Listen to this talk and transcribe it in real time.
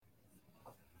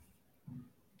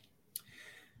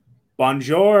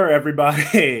Bonjour, everybody.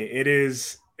 It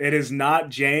is not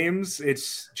James.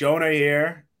 It's Jonah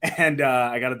here, and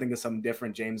I got to think of something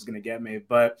different. James is gonna get me,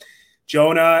 but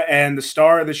Jonah and the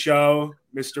star of the show,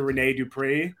 Mr. Rene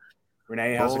Dupree.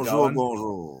 Rene, how's it Bonjour, going?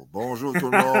 bonjour, bonjour tout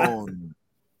le monde.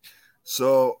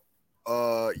 So,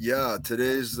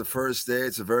 today's the first day.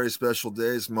 It's a very special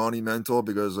day. It's monumental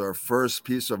because our first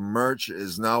piece of merch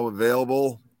is now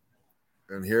available.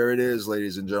 And here it is,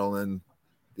 ladies and gentlemen,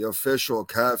 the official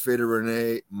Cafe de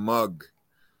Rene mug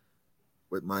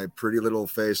with my pretty little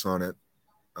face on it.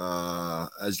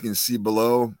 As you can see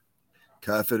below,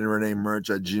 Cafe de Rene merch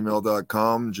at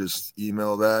gmail.com. Just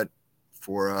email that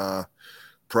for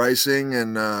pricing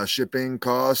and shipping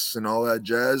costs and all that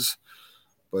jazz.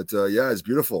 But it's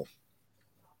beautiful.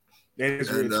 And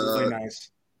It's really nice.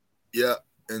 yeah,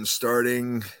 and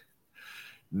starting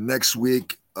next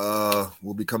week,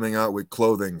 we'll be coming out with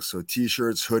clothing. So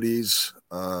t-shirts, hoodies,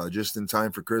 just in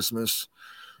time for Christmas.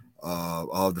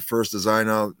 I'll have the first design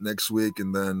out next week,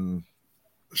 and then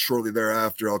shortly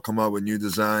thereafter, I'll come out with new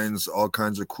designs, all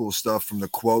kinds of cool stuff from the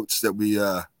quotes that we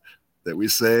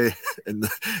say and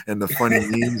the funny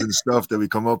memes and stuff that we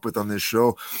come up with on this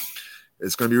show.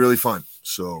 It's going to be really fun.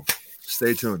 So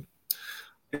stay tuned.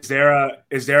 Is there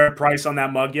a price on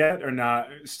that mug yet, or not?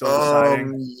 Still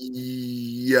deciding.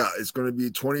 Yeah, it's going to be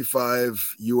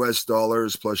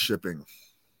 $25 plus shipping.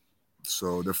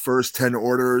 So the first 10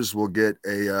 orders will get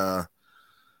a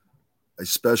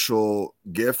special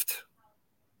gift.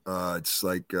 It's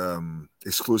like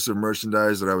exclusive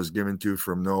merchandise that I was given to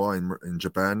from Noah in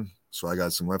Japan. So I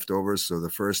got some leftovers. So the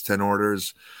first 10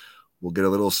 orders will get a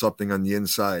little something on the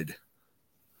inside.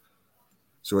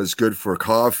 So it's good for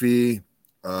coffee,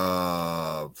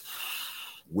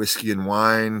 whiskey and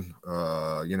wine,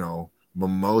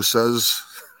 mimosas.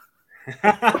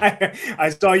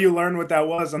 I saw you learn what that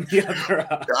was on the other.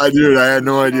 I had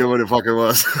no idea what the fuck it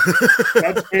was.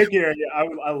 That's big here. Yeah,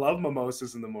 I love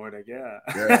mimosas in the morning. Yeah.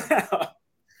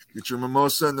 Get your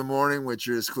mimosa in the morning with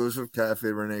your exclusive Cafe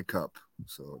Rene cup.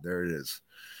 So there it is.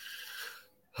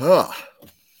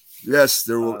 Yes,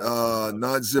 there will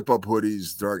not zip up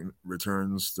hoodies. Dark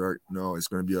returns. No, it's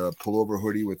going to be a pullover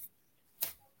hoodie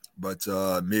but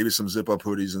maybe some zip up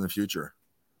hoodies in the future.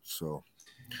 So,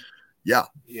 yeah.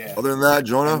 Other than that,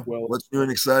 Jonah, what's new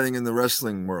and exciting in the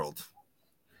wrestling world?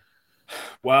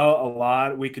 Well, a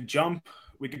lot. We could jump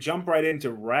right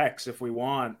into Rex if we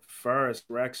want. First,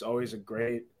 Rex, always a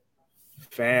great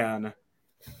fan.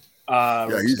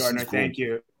 Rex Gardner, cool. Thank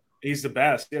you. He's the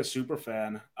best. Yeah, super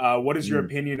fan. What is your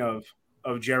opinion of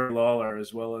Jerry Lawler,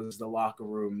 as well as the locker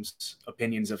room's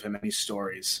opinions of him? Any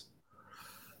stories?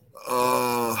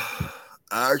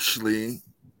 Actually,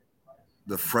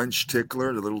 the French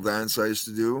tickler, the little dance I used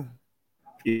to do,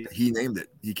 he named it.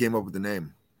 He came up with the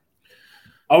name.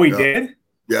 Oh, he did?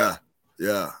 Yeah.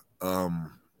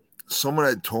 Someone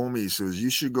had told me, says,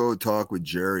 you should go talk with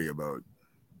Jerry about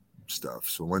stuff.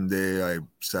 So one day I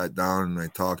sat down and I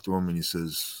talked to him, and he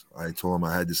says, I told him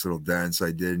I had this little dance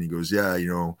I did, and he goes, yeah,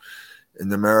 in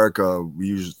America we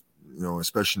use,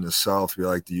 especially in the South, we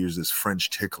like to use this French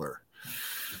tickler.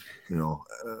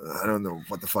 I don't know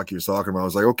what the fuck he was talking about. I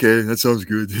was like, okay, that sounds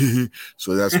good.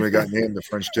 So that's when it got named the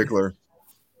French tickler.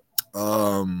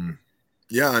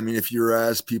 If you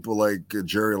ask people like Jim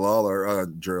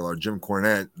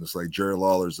Cornette, it's like Jerry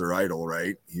Lawler's their idol,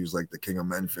 right? He was like the king of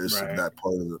Memphis, right, of that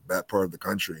part of the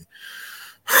country.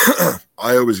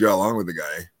 I always got along with the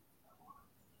guy.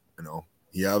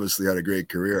 He obviously had a great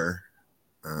career.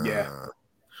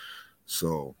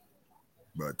 So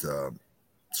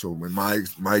when my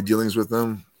dealings with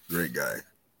him, great guy.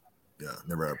 Yeah,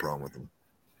 never had a problem with him.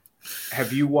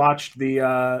 Have you watched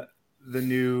the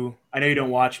new? I know you don't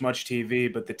watch much TV,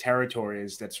 but the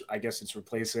Territories. I guess it's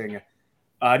replacing.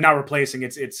 Not replacing.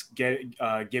 It's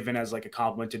given as like a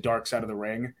compliment to Dark Side of the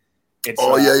Ring. It's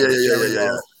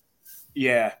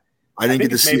yeah. I didn't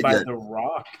get to see it yet. The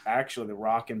Rock, actually, The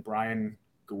Rock and Brian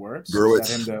Gewirtz.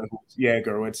 Gewirtz.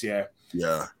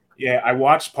 Yeah, I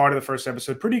watched part of the first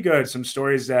episode. Pretty good. Some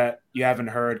stories that you haven't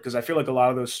heard, because I feel like a lot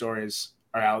of those stories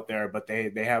are out there, but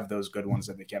they have those good ones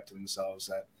that they kept to themselves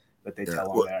that they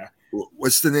tell on there.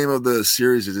 What's the name of the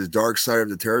series? Is it Dark Side of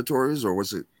the Territories, or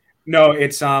what's it? No,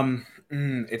 it's hold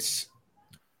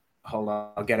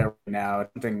on, I'll get it right now.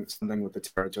 Something with the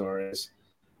Territories.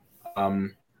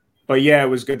 But yeah, it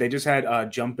was good. They just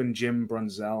had Jumpin' Jim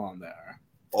Brunzell on there.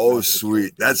 Oh,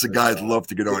 sweet. That's a guy I'd love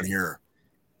to get on here.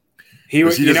 He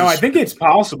I think it's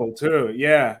possible too.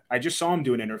 Yeah, I just saw him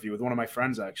do an interview with one of my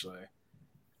friends actually.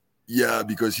 Yeah,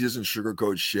 because he doesn't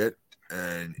sugarcoat shit,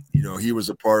 and he was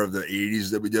a part of the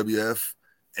 '80s WWF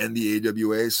and the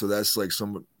AWA, so that's like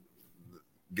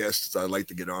guests I'd like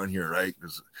to get on here, right?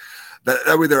 Because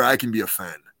that way there I can be a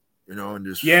fan, you know, and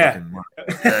just yeah.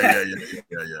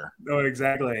 Yeah. No,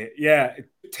 exactly. Yeah,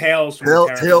 Tales from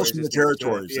the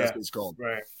Territories. Yeah. That's what it's called.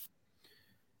 Right.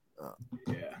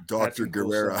 Yeah, Dr.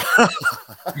 Guerrera.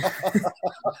 Cool.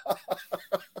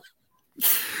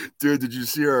 Dude, did you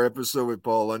see our episode with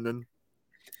Paul London?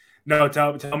 No,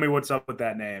 tell me what's up with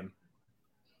that name.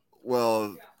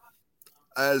 Well,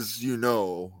 as you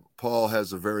know, Paul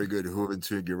has a very good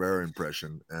Juventud Guerrera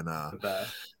impression, and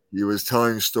he was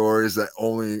telling stories that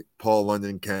only Paul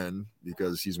London can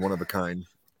because he's one of a kind.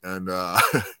 And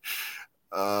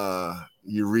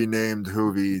you renamed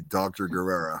Hoovy Dr.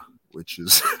 Guerrera, which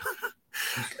is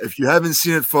if you haven't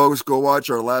seen it, folks, go watch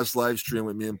our last live stream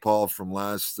with me and Paul from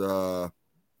last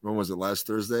when was it, last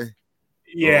Thursday?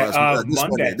 Yeah,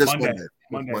 This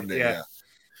Monday, yeah.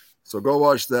 So go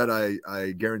watch that.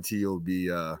 I guarantee you'll be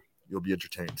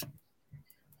entertained.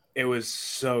 It was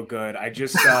so good. I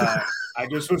just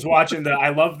was watching I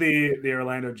love the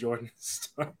Orlando Jordan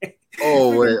story.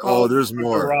 Oh wait, there's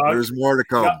more. There's more to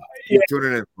come. Keep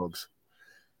tuning in, folks.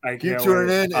 Keep tuning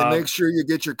in and make sure you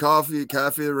get your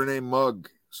Cafe Renee mug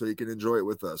so you can enjoy it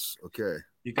with us. Okay.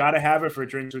 You got to have it for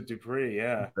Drinks with Dupree.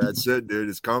 Yeah. That's it, dude.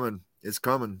 It's coming. It's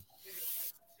coming.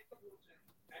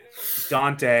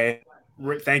 Dante.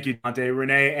 Thank you, Dante.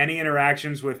 Renee, any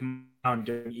interactions with Brown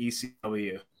during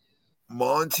ECW?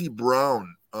 Monty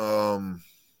Brown. Wasn't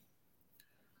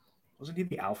he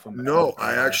the alpha male? No,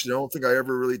 I actually don't think I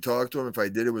ever really talked to him. If I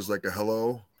did, it was like a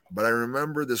hello. But I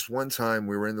remember this one time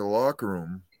we were in the locker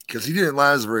room because he didn't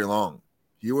last very long.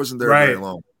 He wasn't there very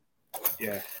long.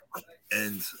 Yeah.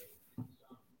 And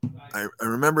I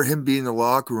remember him being in the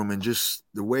locker room and just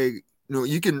the way,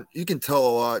 you can tell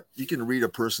a lot. You can read a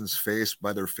person's face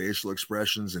by their facial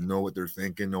expressions and know what they're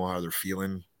thinking, know how they're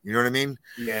feeling. You know what I mean?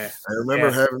 Yeah. I remember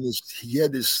having this. He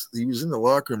was in the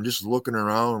locker room just looking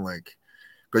around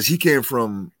because he came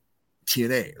from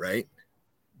TNA, right?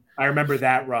 I remember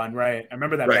that run, right? I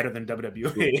remember that better than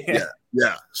WWE.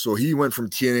 Yeah. So he went from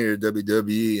TNA to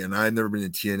WWE, and I've never been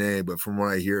in TNA, but from what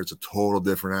I hear, it's a total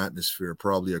different atmosphere,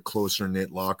 probably a closer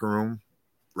knit locker room,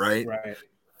 right? Right.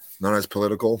 Not as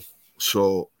political.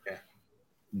 So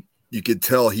you could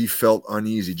tell he felt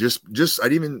uneasy. Just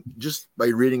by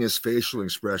reading his facial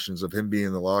expressions of him being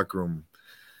in the locker room,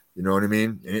 you know what I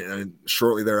mean? And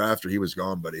shortly thereafter, he was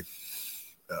gone, buddy.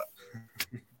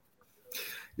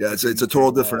 Yeah, it's a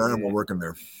total different animal working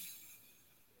there.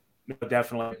 No,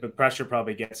 definitely. The pressure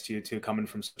probably gets to you too, coming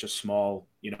from such a small,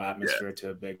 atmosphere to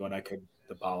a big one.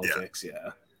 The politics.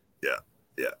 Yeah.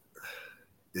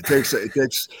 It takes.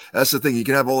 That's the thing. You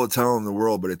can have all the talent in the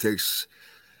world, but it takes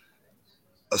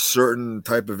a certain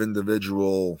type of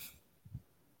individual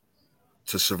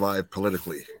to survive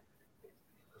politically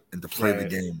and to play the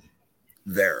game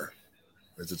there,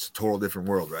 because it's a total different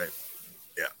world, right?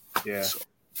 Yeah. So,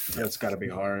 that's got to be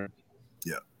hard.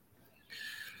 Yeah.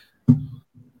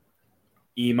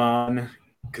 Iman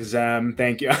Kazam,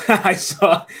 thank you. I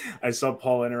saw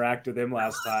Paul interact with him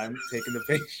last time, taking the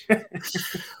picture.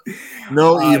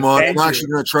 No, Iman, I'm actually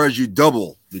going to charge you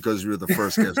double because you're the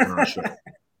first guest on our show.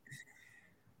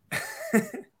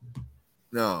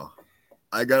 No,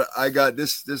 I got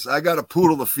this. I got a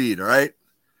poodle to feed. All right.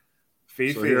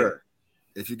 Feed. Here,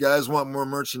 if you guys want more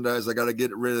merchandise, I got to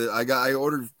get rid of it. I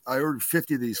ordered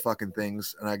 50 of these fucking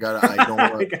things, and I don't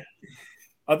want.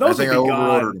 Those I think I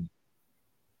overordered them.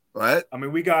 What? I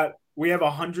mean, we have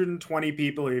 120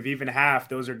 people. If even half,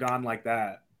 those are gone like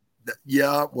that.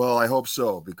 Yeah, well, I hope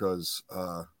so because,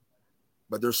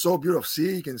 but they're so beautiful.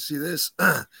 See, you can see this,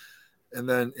 and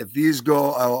then if these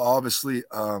go, I'll obviously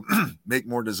make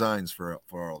more designs for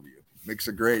all of you. Makes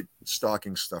a great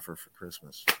stocking stuffer for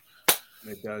Christmas.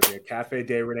 It does. Yeah, Cafe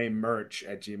de Renee merch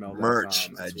at gmail.com.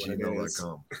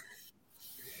 gmail.com.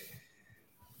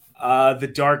 The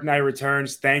Dark Knight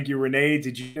Returns. Thank you, Renee.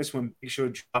 Did you miss when Big Show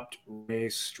dropped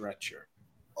Renee's stretcher?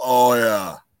 Oh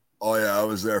yeah. I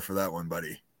was there for that one,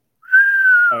 buddy.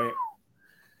 Oh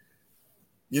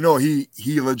yeah.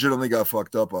 He legitimately got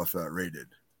fucked up off that. Ray did.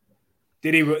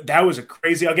 Did he? That was a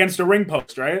crazy against the ring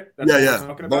post, right? That's what we're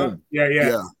talking about? Boom.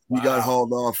 Yeah. Wow. He got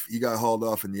hauled off. He got hauled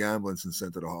off in the ambulance and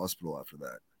sent to the hospital after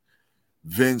that.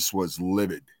 Vince was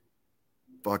livid,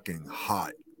 fucking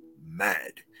hot,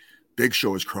 mad. Big Show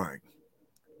was crying.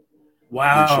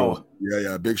 Wow.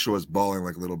 Big Show was bawling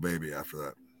like a little baby after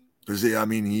that. Because they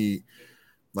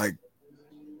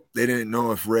didn't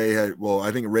know if Ray had. Well,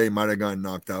 I think Ray might have gotten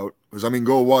knocked out. Because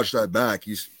go watch that back.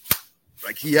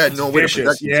 He had no way to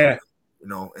protect himself.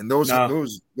 And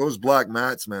those black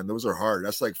mats, man, those are hard.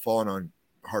 That's like falling on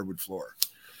hardwood floor.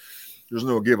 There's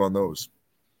no give on those.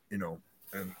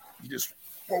 and he just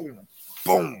boom,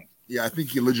 boom. Yeah, I think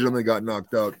he legitimately got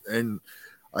knocked out, and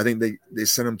I think they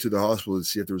sent him to the hospital to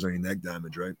see if there was any neck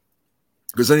damage, right?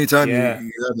 Because anytime you have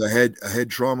a head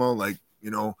trauma, like,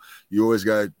 you know, you always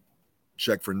got to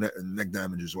check for neck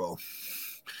damage as well.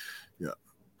 Yeah,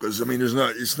 because I mean,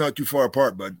 it's not too far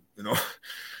apart, but you know,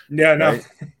 yeah, no, right?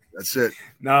 That's it.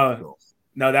 No,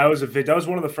 that was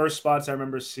one of the first spots I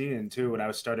remember seeing too when I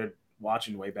started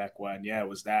watching way back when. Yeah, it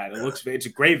was that. It's a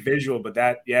great visual, but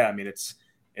that, yeah, I mean, it's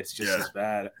just as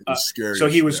bad. It's scary. So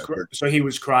he was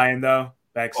crying though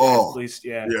backstage, at least.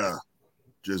 Yeah,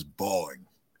 just bawling.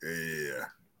 Yeah.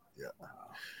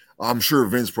 I'm sure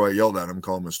Vince probably yelled at him,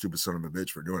 calling him a stupid son of a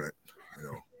bitch for doing it. You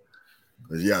know,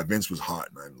 'cause, yeah, Vince was hot,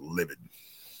 man, livid.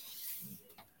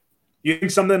 You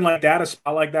think something like that, a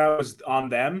spot like that, was on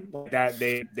them? Like that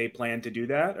they planned to do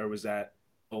that, or was that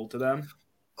told to them?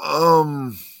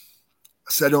 I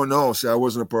don't know. See, I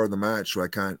wasn't a part of the match, so I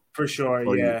can't. For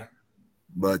sure, yeah.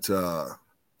 But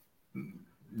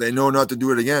they know not to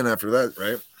do it again after that,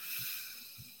 right?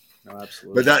 No,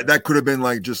 absolutely. But that could have been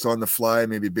like just on the fly.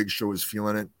 Maybe Big Show was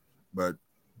feeling it, but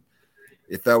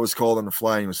if that was called on the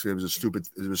fly, it was a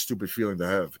stupid feeling to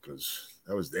have, because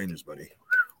that was dangerous, buddy.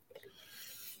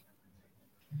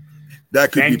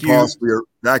 That could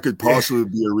possibly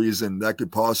be a reason. That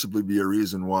could possibly be a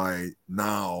reason why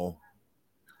now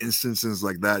instances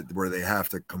like that where they have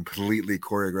to completely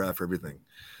choreograph everything.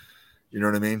 You know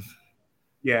what I mean?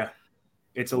 Yeah,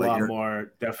 it's a lot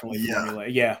more definitely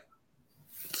formulated. Yeah.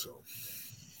 So.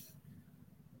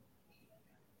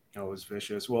 That was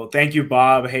vicious. Well, thank you,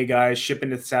 Bob. Hey guys,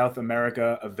 shipping to South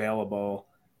America available.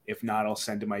 If not, I'll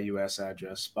send to my US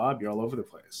address. Bob, you're all over the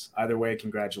place. Either way,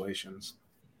 congratulations.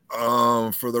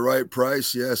 For the right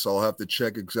price, yes. I'll have to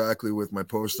check exactly with my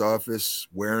post office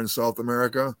where in South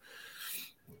America,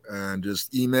 and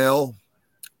just email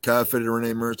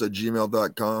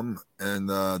catfittedrenemerch@gmail.com, and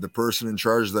the person in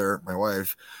charge there, my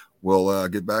wife, will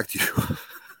get back to you.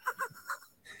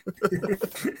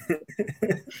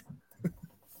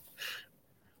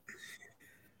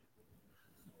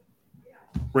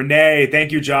 Renee,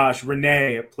 thank you, Josh.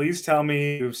 Renee, please tell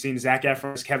me you've seen Zac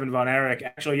Efron's Kevin Von Erich.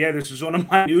 Actually, yeah, this was one of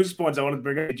my news points I wanted to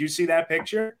bring up. Did you see that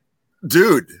picture?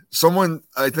 Dude, someone,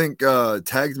 I think,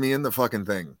 tagged me in the fucking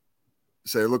thing.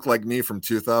 Say it looked like me from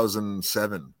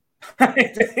 2007.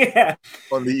 Yeah.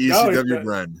 On the ECW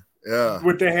brand. Yeah.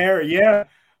 With the hair, yeah.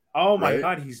 Oh, my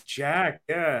God, he's jacked.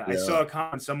 Yeah. I saw a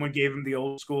comment. Someone gave him the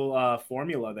old school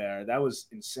formula there. That was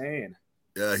insane.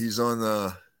 Yeah, he's on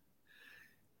the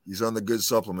good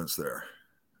supplements there.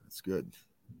 That's good.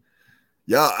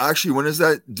 Yeah, actually, when is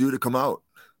that due to come out?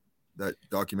 That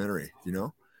documentary, you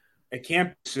know? It can't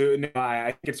be soon. No, I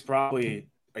think it's probably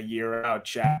a year out.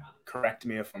 Chat, correct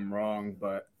me if I'm wrong,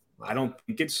 but I don't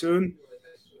think it's soon.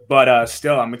 But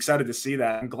still, I'm excited to see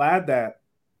that. I'm glad that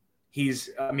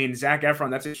Zac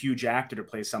Efron, that's a huge actor to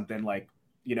play something like,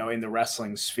 you know, in the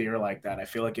wrestling sphere like that. I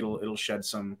feel like it'll shed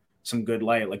some good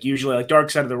light. Like usually, like Dark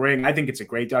Side of the Ring, I think it's a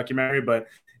great documentary, but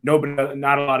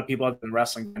not a lot of people other than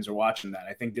wrestling fans are watching that.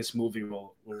 I think this movie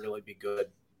will really be good.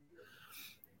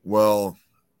 Well,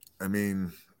 I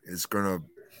mean,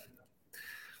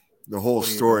 the whole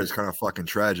story is kind of fucking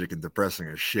tragic and depressing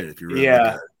as shit if you really look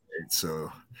at it. Right?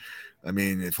 So, I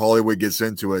mean, if Hollywood gets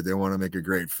into it, they want to make a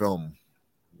great film.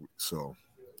 So,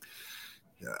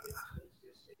 yeah.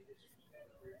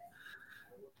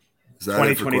 Is that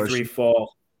 2023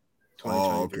 fall.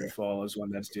 2023 fall is when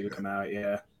that's due to come out.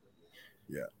 Yeah.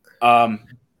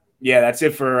 Yeah, that's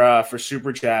it for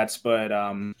super chats. But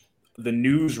the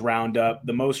news roundup,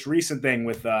 the most recent thing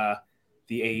with the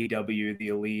AEW, the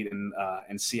Elite, and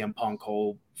CM Punk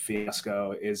whole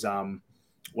fiasco is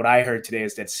what I heard today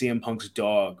is that CM Punk's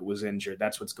dog was injured.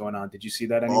 That's what's going on. Did you see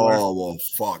that anywhere? Oh, well,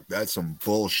 fuck. That's some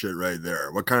bullshit right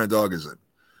there. What kind of dog is it?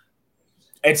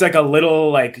 It's like a little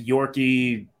like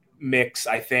Yorkie mix,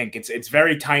 I think. It's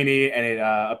very tiny, and it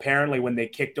apparently when they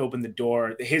kicked open the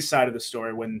door, his side of the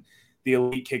story, when the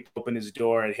Elite kicked open his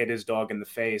door, it hit his dog in the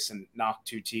face and knocked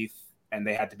 2 teeth, and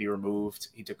they had to be removed.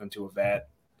 He took him to a vet.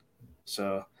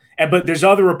 So, but there's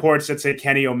other reports that say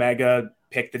Kenny Omega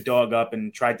picked the dog up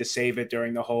and tried to save it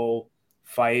during the whole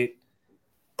fight.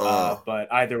 But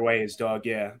either way, his dog,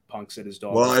 Punk said his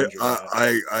dog. Well,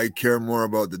 I care more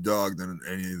about the dog than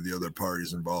any of the other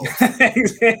parties involved.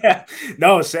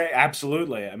 No,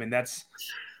 absolutely. I mean, that's.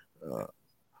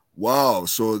 Wow.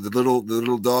 So the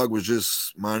little dog was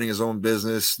just minding his own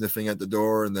business, sniffing at the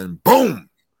door, and then boom,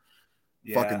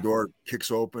 fucking door kicks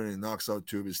open and knocks out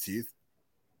 2 of his teeth.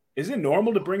 Is it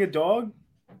normal to bring a dog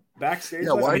backstage?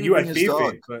 Yeah, why you had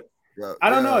Fifi, but I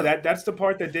don't know. That's the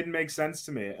part that didn't make sense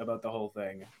to me about the whole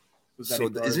thing. Was that So he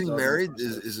brought is his he dog in the married?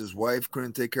 first place. Is his wife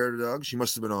couldn't take care of the dog? She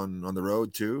must have been on the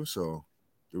road too. So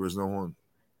there was no one.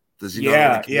 Does he not own a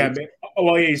Yeah, yeah. cage? Oh,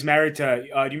 well, yeah, he's married to. Do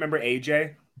you remember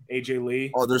AJ? AJ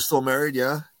Lee. Oh, they're still married.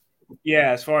 Yeah.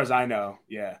 Yeah, as far as I know.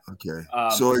 Yeah. Okay.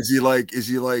 So Um, is he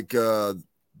like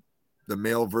the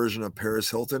male version of Paris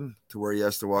Hilton, to where he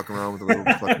has to walk around with a little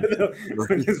fucking?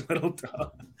 with his little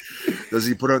dog.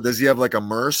 Does he have like a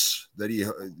Merce that he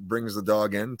brings the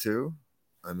dog in too?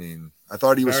 I mean, I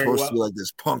thought he was Very supposed to be well. like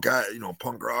this punk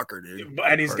rocker, dude.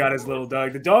 And he's got his little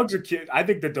dog. The dogs are cute. I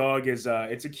think the dog is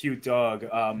it's a cute dog.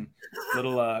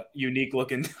 Little unique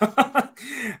looking dog.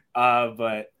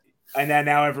 But and then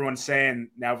now everyone's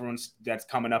that's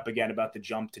coming up again about the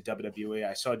jump to WWE.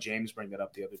 I saw James bring that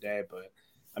up the other day, but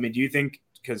I mean, do you think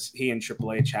because he and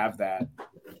Triple H have that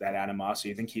animosity,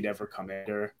 you think he'd ever come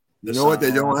into You the know what they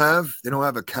Sun? don't have? They don't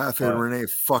have a Cafe Renee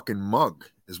fucking mug.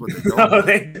 Is what they don't No, have.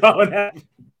 they don't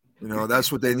have.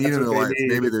 That's what they need in their life. Need.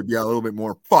 Maybe they'd be a little bit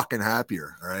more fucking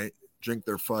happier, all right? Drink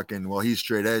their fucking, well, he's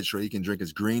straight edge, so he can drink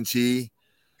his green tea.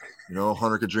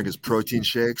 Hunter could drink his protein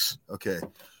shakes. Okay.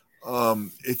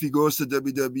 If he goes to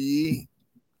WWE,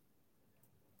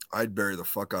 I'd bury the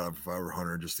fuck out of him if I were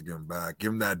Hunter, just to give him back.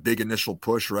 Give him that big initial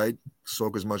push, right?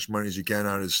 Soak as much money as you can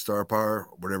out of his star power,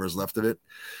 whatever's left of it,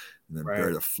 and then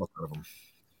bury the fuck out of him.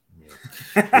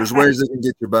 Yeah. There's ways they can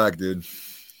get you back, dude.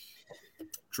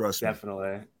 Trust me.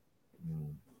 Definitely.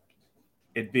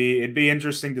 It'd be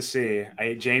interesting to see.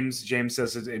 James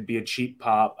says it'd be a cheap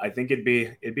pop. I think it'd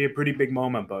be a pretty big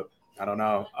moment, but I don't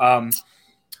know.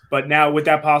 But now with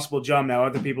that possible jump, now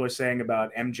other people are saying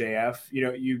about MJF.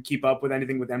 You keep up with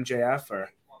anything with MJF or?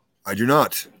 I do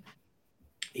not.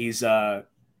 He's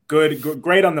good,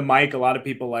 great on the mic. A lot of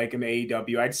people like him.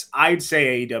 AEW. I'd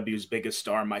say AEW's biggest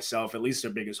star myself, at least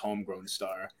their biggest homegrown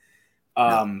star.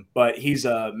 But he's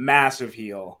a massive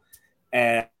heel,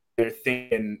 and they're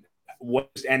thinking what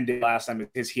ended last time.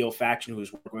 His heel faction, who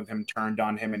was working with him, turned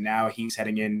on him, and now he's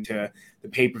heading into the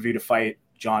pay-per-view to fight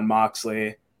Jon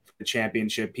Moxley for the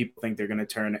championship. People think they're going to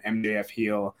turn MJF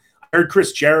heel. I heard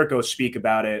Chris Jericho speak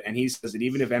about it, and he says that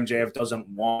even if MJF doesn't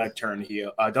want to turn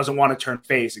heel, doesn't want to turn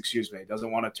face,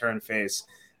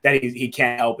 that he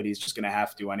can't help it. He's just going to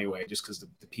have to anyway, just because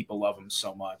the people love him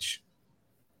so much.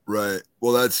 Right.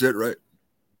 Well, that's it, right?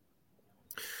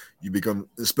 You become,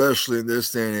 especially in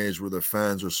this day and age where the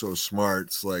fans are so smart,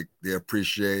 it's like they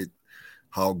appreciate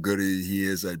how good he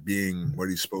is at being what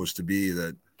he's supposed to be.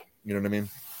 That, you know what I mean?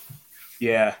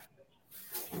 Yeah.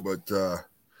 But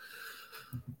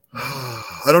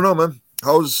I don't know, man.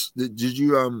 Did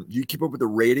you keep up with the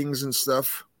ratings and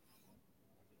stuff?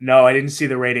 No, I didn't see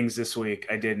the ratings this week.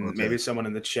 I didn't. Okay. Maybe someone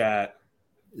in the chat.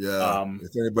 Yeah.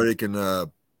 If anybody can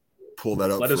pull that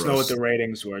up, let us know what the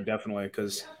ratings were, definitely,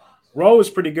 because Raw was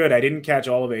pretty good. I didn't catch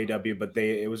all of AEW, but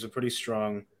it was a pretty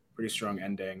strong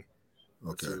ending.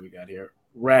 Let's see what we got here.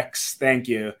 Rex, thank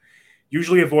you.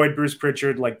 Usually avoid Bruce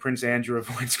Pritchard like Prince Andrew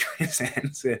avoids Chris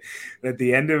Hansen. At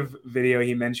the end of video,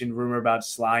 he mentioned rumor about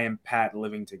Sly and Pat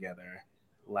living together.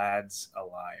 Lad's a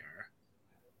liar.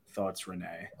 Thoughts,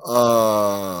 Renee?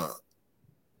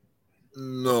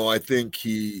 No, I think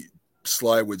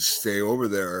Sly would stay over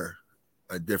there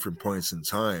at different points in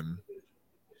time.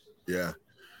 Yeah.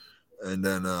 And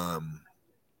then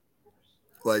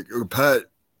like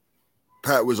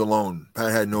Pat was alone.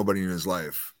 Pat had nobody in his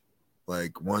life.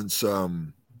 Like once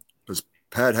because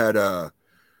Pat had a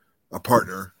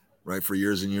partner, right, for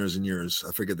years and years and years.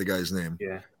 I forget the guy's name.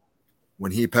 Yeah.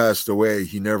 When he passed away,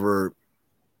 he never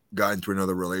got into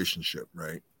another relationship,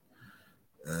 right?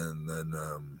 And then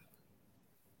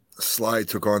Sly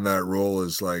took on that role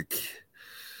as like,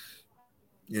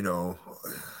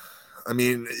 I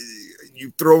mean,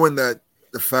 you throw in the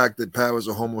fact that Pat was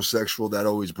a homosexual, that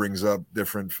always brings up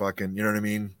different fucking, you know what I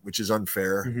mean? Which is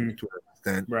unfair to an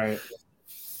extent. Right.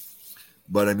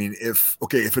 But I mean, if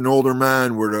an older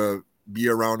man were to be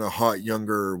around a hot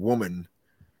younger woman,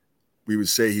 we would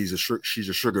say she's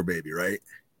a sugar baby, right?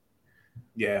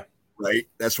 Yeah. Right?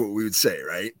 That's what we would say,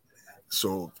 right?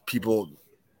 So people,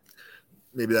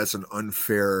 maybe that's an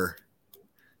unfair,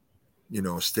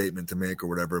 statement to make or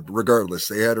whatever. But regardless,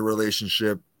 they had a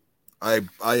relationship. I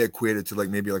equate it to like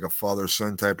maybe like a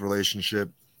father-son type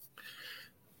relationship.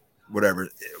 Whatever.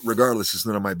 Regardless, it's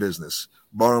none of my business.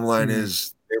 Bottom line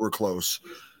is they were close.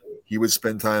 He would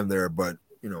spend time there, but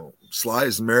Sly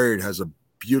is married, has a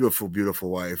beautiful, beautiful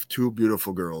wife, 2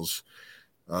 beautiful girls.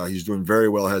 He's doing very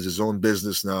well, has his own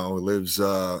business now. He lives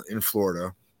in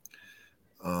Florida.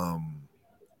 But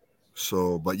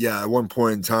yeah, at one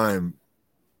point in time,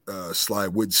 Sly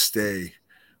would stay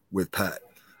with Pat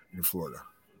in Florida.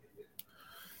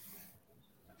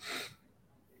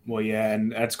 Well, yeah,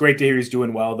 and that's great to hear he's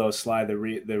doing well though. Sly, the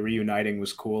reuniting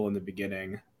was cool in the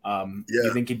beginning. You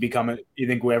Yeah. think he'd become? You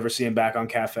think we ever see him back on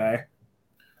Cafe?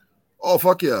 Oh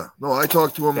fuck yeah! No, I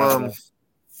talk to him. Definitely.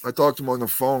 I talk to him on the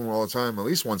phone all the time, at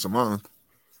least once a month,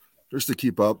 just to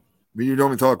keep up. We don't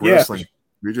even talk Yeah. wrestling.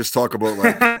 We just talk about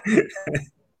like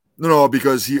no,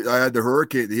 because I had the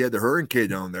hurricane. He had the hurricane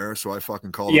down there, so I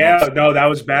fucking called him up. Yeah. No, that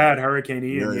was bad. Hurricane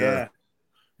Ian. Yeah, yeah. Yeah.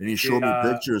 And he showed me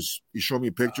pictures. He showed me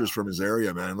pictures from his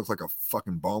area, man. It looked like a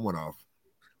fucking bomb went off.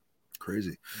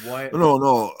 Crazy. What?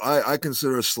 No. I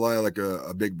consider Sly like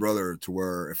a big brother, to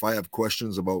where if I have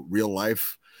questions about real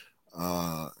life,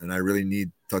 and I really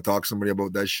need to talk to somebody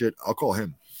about that shit, I'll call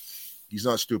him. He's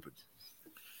not stupid.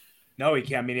 No, he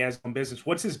can't. I mean, he has his own business.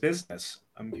 What's his business?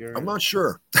 I'm curious. I'm not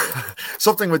sure.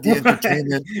 Something with the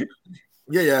entertainment.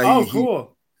 Yeah. Oh,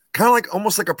 cool. Kind of like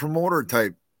almost like a promoter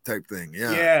type thing.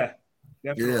 Yeah. Yeah.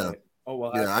 Definitely. Yeah. Oh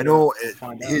well. Yeah, I know.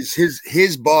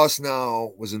 His boss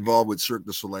now was involved with Cirque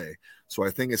du Soleil, so I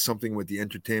think it's something with the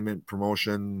entertainment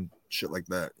promotion, shit like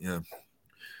that. Yeah.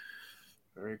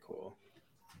 Very cool.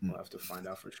 We'll have to find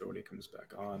out for sure when he comes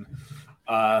back on.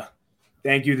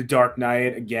 Thank you, The Dark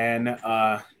Knight, again.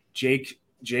 Jake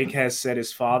has said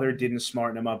his father didn't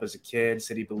smarten him up as a kid.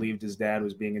 Said he believed his dad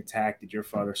was being attacked. Did your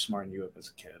father smarten you up as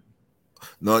a kid?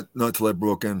 Not till I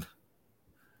broke in.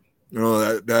 You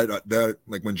know, that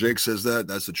like when Jake says that,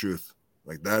 that's the truth.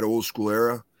 Like that old school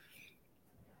era,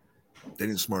 they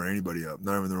didn't smart anybody up,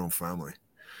 not even their own family.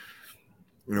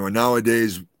 You know, and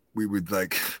nowadays we would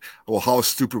like, well, how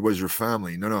stupid was your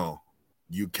family? No.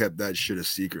 You kept that shit a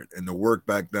secret. And the work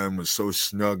back then was so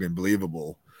snug and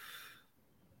believable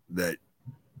that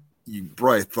you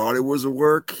probably thought it was a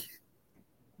work,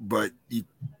 but you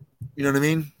know what I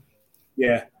mean?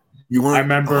 Yeah. You weren't, I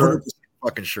remember,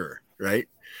 fucking sure, right?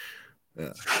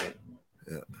 Yeah.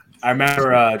 I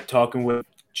remember talking with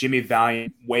Jimmy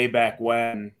Valiant way back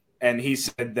when, and he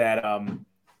said that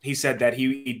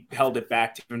he held it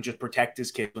back to even just protect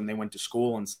his kids when they went to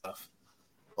school and stuff.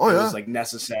 Oh, it yeah. was like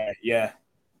necessary. Yeah.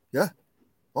 Yeah.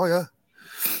 Oh, yeah.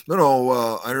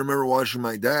 No. I remember watching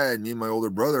my dad, me and my older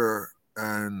brother,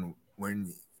 and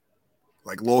when,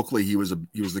 like, locally, he was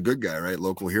the good guy, right?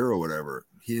 Local hero, whatever.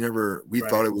 We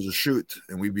thought it was a shoot,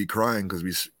 and we'd be crying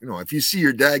because if you see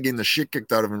your dad getting the shit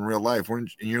kicked out of him in real life, and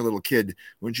you're a little kid,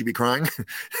 wouldn't you be crying?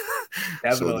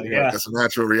 Definitely, so, yeah. That's a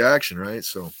natural reaction, right?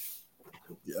 So,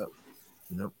 yeah.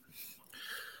 Yep.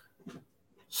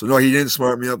 So, no, he didn't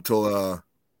smart me up till I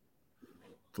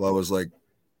was like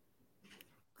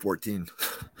 14.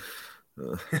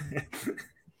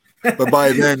 But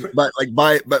by then,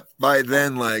 by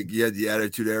then, like you had the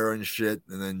attitude era and shit,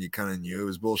 and then you kind of knew it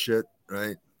was bullshit,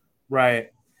 right?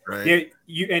 Right. Yeah.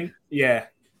 Yeah.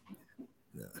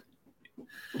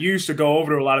 You used to go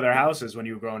over to a lot of their houses when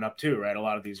you were growing up too, right? A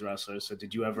lot of these wrestlers. So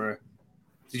did you ever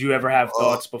have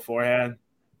thoughts beforehand?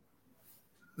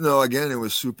 No, again, it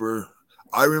was super.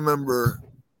 I remember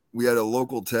we had a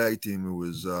local tag team. It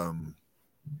was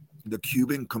the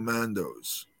Cuban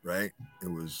Commandos, right?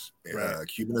 It was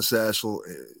Cuban Assassin.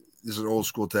 This is an old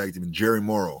school tag team. And Jerry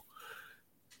Morrow.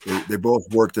 They both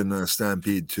worked in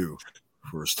Stampede too,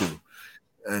 for us too,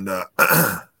 and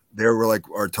they were like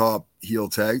our top heel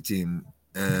tag team.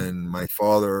 And my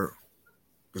father,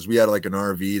 because we had like an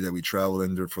RV that we traveled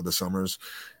into for the summers,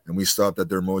 and we stopped at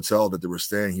their motel that they were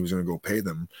staying. He was going to go pay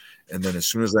them, and then as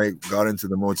soon as I got into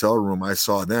the motel room, I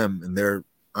saw them, and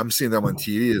I'm seeing them on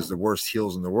TV as the worst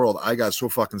heels in the world. I got so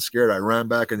fucking scared. I ran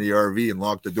back in the RV and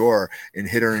locked the door and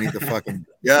hid underneath the fucking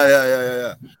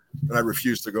yeah. And I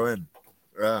refused to go in.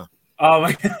 Yeah. Oh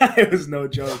my God, it was no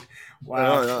joke.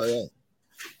 Wow. Yeah.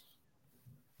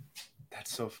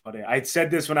 That's so funny. I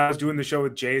said this when I was doing the show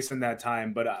with Jason that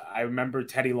time, but I remember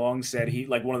Teddy Long said he,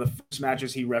 like, one of the first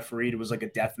matches he refereed was like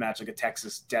a death match, like a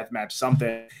Texas death match,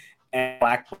 something. And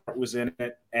Blackheart was in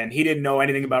it, and he didn't know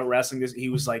anything about wrestling. He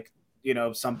was like,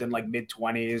 something like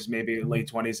mid-20s, maybe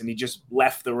late 20s, and he just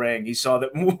left the ring. He saw that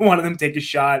one of them take a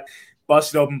shot,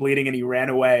 busted open bleeding, and he ran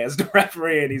away as the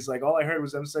referee. And he's like, all I heard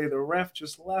was them say the ref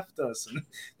just left us. And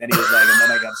then he was like, and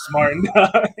then I got smartened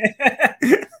up.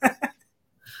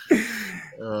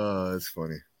 Oh, that's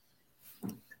funny.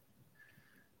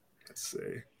 Let's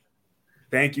see.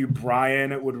 Thank you,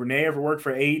 Brian. Would Renee ever work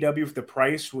for AEW if the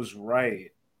price was right?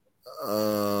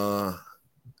 I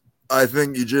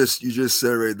think you just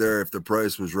said right there, if the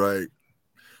price was right.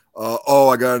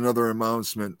 I got another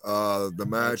announcement. The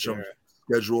match I'm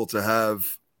scheduled to have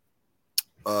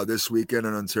this weekend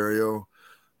in Ontario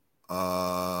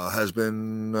has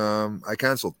been I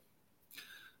canceled.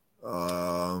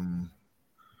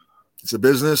 It's a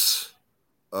business.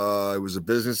 It was a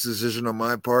business decision on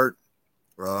my part.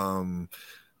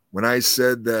 When I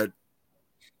said that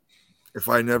if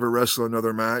I never wrestle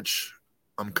another match,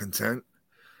 I'm content,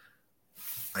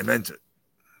 I meant it.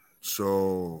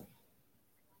 So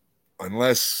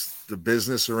unless the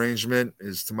business arrangement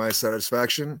is to my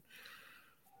satisfaction,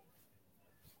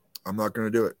 I'm not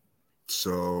going to do it.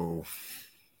 So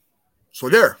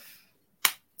there.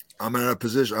 I'm in a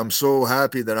position. I'm so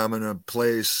happy that I'm in a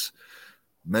place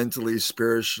mentally,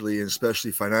 spiritually, and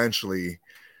especially financially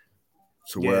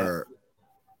to where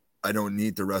I don't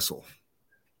need to wrestle.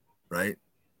 Right?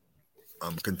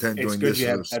 I'm content it's doing good this. You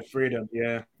have that freedom.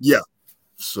 Yeah. Yeah.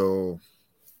 So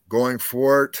going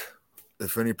forward,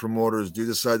 if any promoters do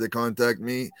decide to contact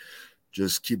me,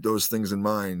 just keep those things in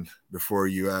mind before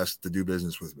you ask to do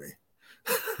business with me.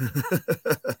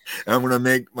 I'm going to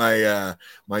make my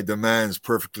my demands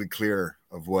perfectly clear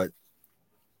of what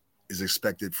is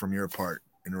expected from your part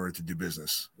in order to do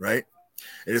business, right?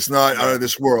 It's not out of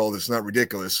this world. It's not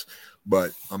ridiculous,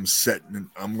 but I'm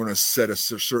going to set a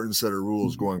certain set of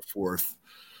rules going forth.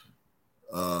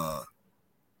 You know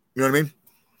what I mean?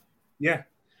 Yeah,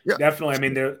 definitely. I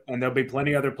mean, there'll be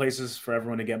plenty of other places for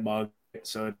everyone to get mugged.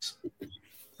 So it's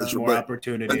more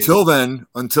opportunities. Until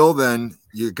then,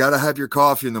 you got to have your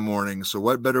coffee in the morning. So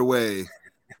what better way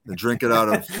than drink it out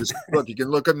of? Just look, you can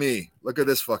look at me. Look at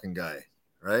this fucking guy,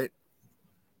 right?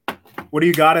 What do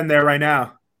you got in there right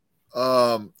now?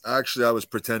 Actually, I was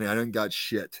pretending. I didn't got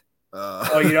shit.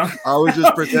 Oh, you don't? I was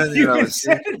just pretending. I was.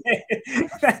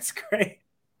 That's great.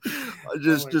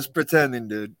 Just pretending,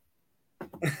 dude.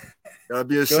 Gotta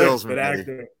be a salesman. Good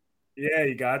actor. Yeah,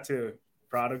 you got to.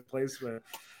 Product placement.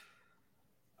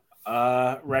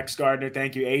 Rex Gardner,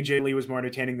 thank you. AJ Lee was more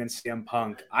entertaining than CM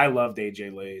Punk. I loved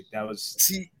AJ Lee. I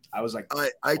was like,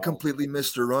 I completely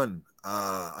missed her run.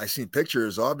 I seen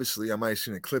pictures, obviously. I might have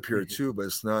seen a clip here too, but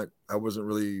it's not. I wasn't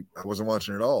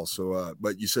watching it all. So,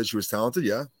 but you said she was talented,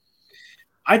 yeah.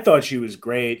 I thought she was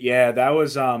great. Yeah, that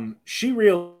was. She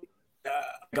really.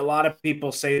 A lot of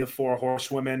people say the Four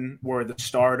Horsewomen were the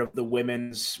start of the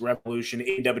women's revolution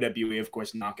in WWE. Of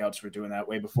course, knockouts were doing that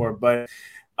way before, but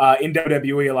in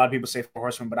WWE, a lot of people say Four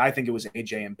Horsewomen, but I think it was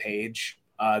AJ and Paige.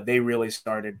 They really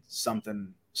started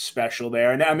something special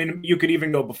there. And I mean, you could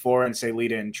even go before and say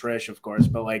Lita and Trish, of course,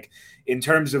 but like in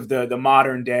terms of the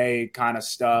modern day kind of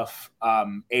stuff,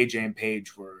 AJ and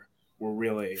Paige were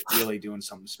really doing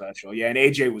something special. Yeah, and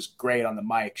AJ was great on the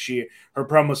mic. Her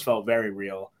promos felt very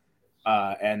real.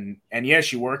 And yeah,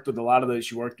 she worked with a lot of those.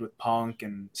 She worked with Punk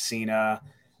and Cena.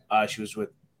 She was with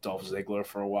Dolph Ziggler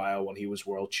for a while when he was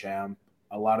world champ.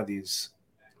 A lot of these.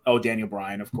 Oh, Daniel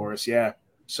Bryan, of course. Yeah.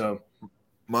 So,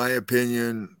 my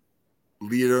opinion,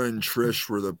 Lita and Trish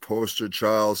were the poster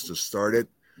childs to start it.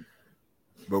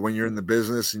 But when you're in the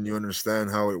business and you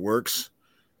understand how it works,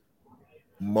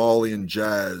 Molly and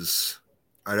Jazz,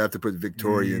 I'd have to put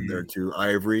Victoria in there too.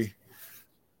 Ivory.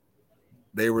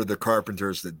 They were the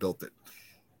carpenters that built it.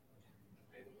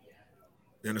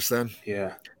 You understand?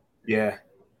 Yeah. Yeah.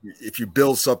 If you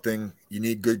build something, you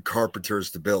need good carpenters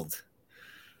to build.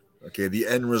 Okay, the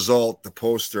end result, the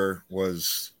poster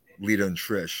was Lita and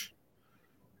Trish.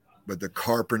 But the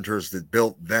carpenters that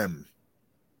built them,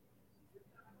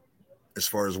 as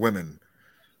far as women,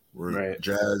 were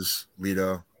Jazz,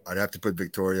 Lita. I'd have to put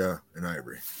Victoria and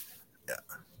Ivory. Yeah.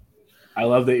 I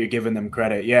love that you're giving them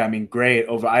credit. Yeah, I mean, great.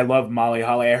 I love Molly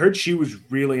Holly. I heard she was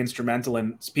really instrumental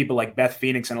in people like Beth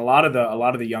Phoenix and a lot of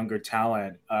the younger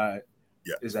talent.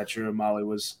 Is that true? Molly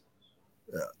was.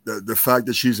 Yeah. The fact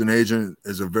that she's an agent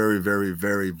is a very, very,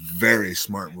 very, very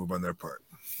smart move on their part.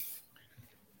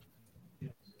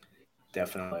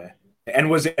 Definitely. And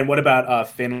what about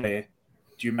Finlay?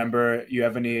 Do you remember? You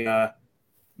have any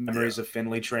memories of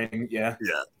Finlay training? Yeah.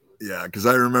 Yeah. Yeah, because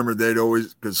I remember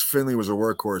because Finlay was a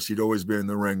workhorse. He'd always be in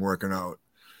the ring working out.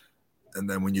 And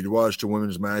then when you'd watch the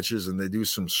women's matches and they do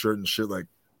some certain shit like,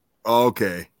 oh,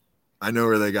 okay, I know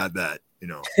where they got that, you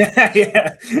know.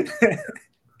 Yeah.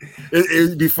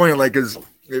 It'd be funny, like, because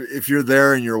if you're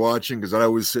there and you're watching, because I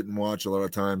always sit and watch a lot of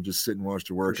time, just sit and watch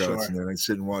the workouts. And then I'd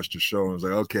sit and watch the show. And I was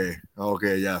like,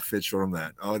 okay, yeah, Fit showed him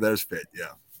that. Oh, there's Fit, yeah.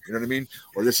 You know what I mean?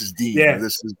 Or this is Dean. Yeah. Or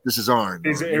this is Arn.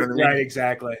 You know what I mean? Right,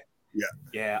 exactly. Yeah.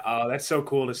 Yeah. Oh, that's so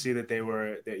cool to see that they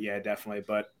were. Yeah, definitely.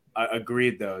 But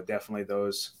agreed, though. Definitely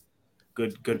those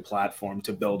good platform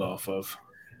to build off of.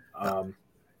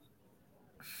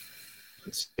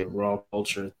 Let's see, Raw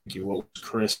culture. Thank you. What was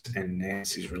Chris and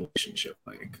Nancy's relationship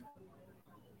like?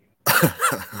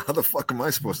 How the fuck am I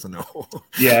supposed to know?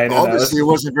 Yeah, I know obviously it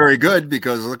wasn't very good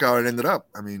because look how it ended up.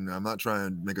 I mean, I'm not trying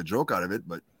to make a joke out of it,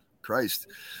 but Christ,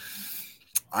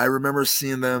 I remember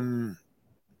seeing them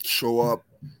show up.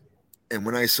 And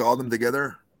when I saw them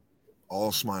together,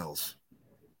 all smiles.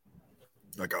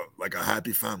 like a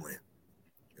happy family,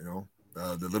 you know.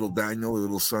 The little Daniel, the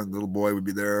little boy would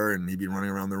be there, and he'd be running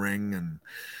around the ring, and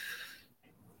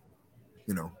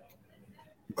you know,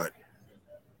 but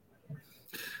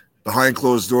behind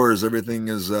closed doors, everything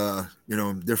is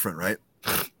different, right?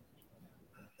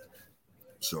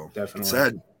 So Definitely. It's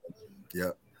sad.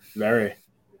 Yeah. Very.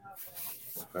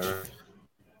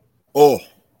 Oh.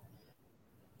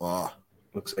 Wow.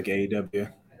 Looks like AEW.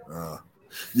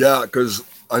 Yeah, because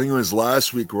I think it was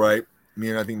last week, right? Me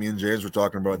and James were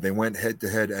talking about they went head to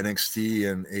head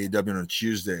NXT and AEW on a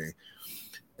Tuesday,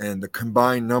 and the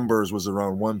combined numbers was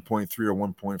around 1.3 or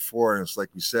 1.4. And it's like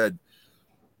we said,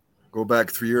 go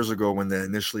back 3 years ago when they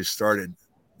initially started,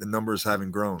 the numbers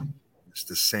haven't grown. It's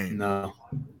the same. No.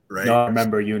 Right? No, I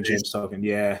remember you and James talking.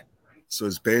 Yeah. So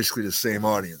it's basically the same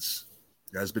audience.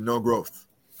 There has been no growth.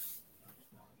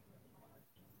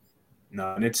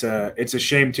 No, and it's a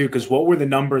shame too, because what were the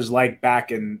numbers like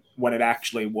back in when it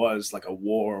actually was like a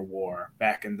war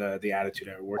back in the Attitude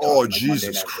Era? We're talking like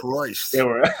Jesus Christ! They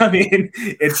were. I mean,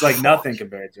 it's like nothing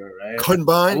compared to it, right?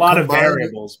 Combined, a lot of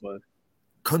variables, but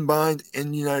combined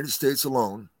in the United States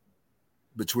alone,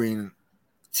 between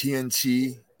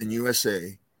TNT and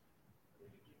USA,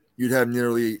 you'd have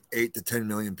nearly 8 to 10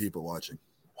 million people watching.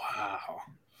 Wow!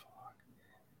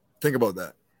 Think about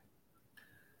that.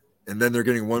 And then they're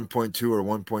getting 1.2 or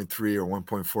 1.3 or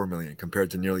 1.4 million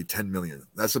compared to nearly 10 million.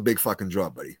 That's a big fucking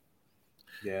drop, buddy.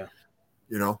 Yeah.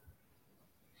 You know?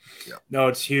 Yeah. No,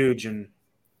 it's huge. And,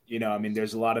 I mean,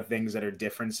 there's a lot of things that are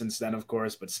different since then, of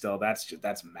course, but still, that's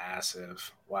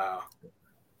massive. Wow.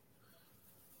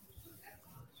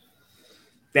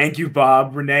 Thank you,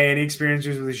 Bob. Renee, any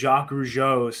experiences with Jacques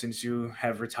Rougeau since you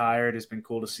have retired? It's been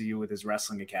cool to see you with his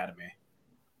wrestling academy.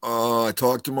 I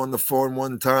talked to him on the phone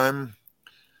one time.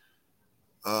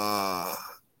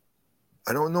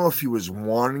 I don't know if he was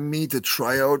wanting me to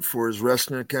try out for his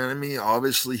wrestling academy.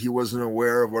 Obviously, he wasn't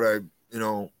aware of what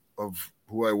of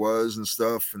who I was and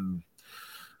stuff. And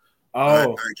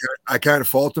I can't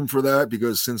fault him for that,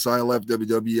 because since I left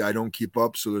WWE, I don't keep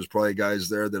up. So there's probably guys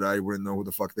there that I wouldn't know who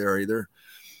the fuck they are either.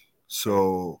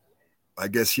 So I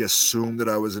guess he assumed that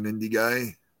I was an indie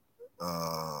guy.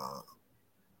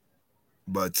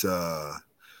 But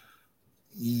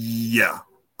yeah,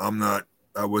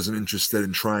 I wasn't interested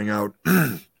in trying out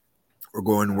or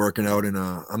going and working out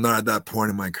I'm not at that point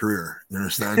in my career. You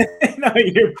understand? No,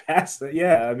 you're past it.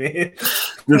 Yeah. I mean,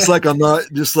 just like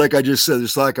I just said,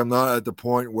 just like I'm not at the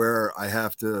point where I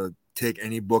have to take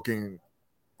any booking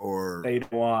or they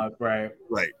don't want, right.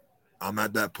 Right. I'm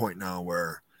at that point now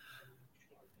where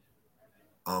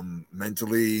I'm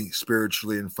mentally,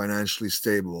 spiritually, and financially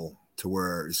stable to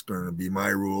where it's going to be my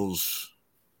rules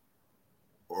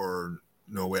or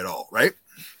no way at all, right?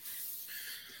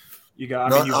 You've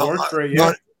worked for it,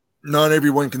 yeah. Not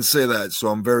everyone can say that, so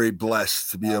I'm very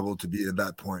blessed to be able to be at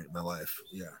that point in my life.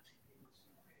 Yeah.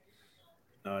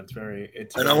 No,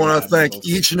 it's and I want to thank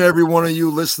each and every one of you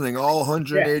listening, all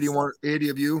 180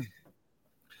 of you.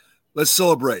 Let's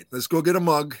celebrate. Let's go get a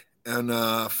mug and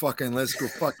let's go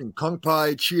fucking kung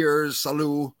pie. Cheers.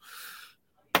 Salut.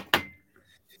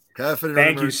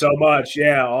 Thank you so much.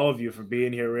 Yeah, all of you for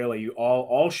being here. Really, you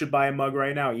all should buy a mug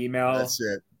right now. Email. That's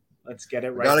it. Let's get it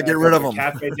right. Got to get rid of them.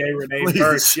 Cafe Day Renee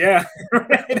merch. Yeah,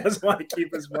 he doesn't want to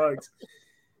keep his mugs.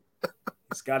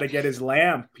 He's got to get his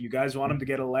lamp. You guys want him to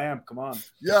get a lamp? Come on.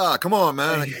 Yeah, come on,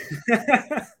 man.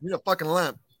 Need a fucking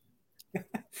lamp.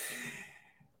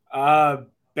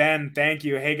 Ben, thank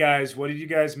you. Hey guys, what did you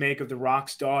guys make of The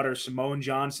Rock's daughter, Simone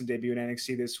Johnson, debuting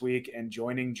NXT this week and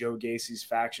joining Joe Gacy's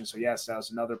faction? So yes, that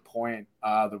was another point.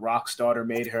 The Rock's daughter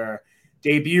made her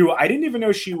debut. I didn't even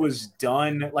know she was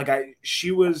done.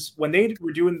 She was, when they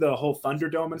were doing the whole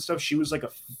Thunderdome and stuff, she was like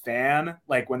a fan.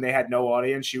 Like when they had no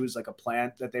audience, she was like a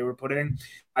plant that they were putting.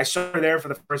 I saw her there for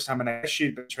the first time, and I guess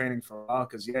she'd been training for a while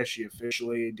because she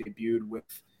officially debuted with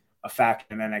a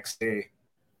faction in NXT.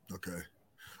 Okay.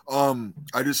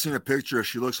 I just seen a picture.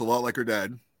 She looks a lot like her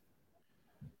dad,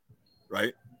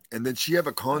 right? And then she have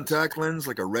a contact lens,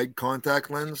 like a red contact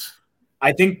lens.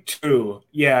 I think two.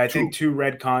 Yeah, I think two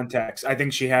red contacts. I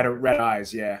think she had red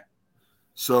eyes. Yeah.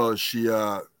 So she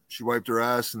wiped her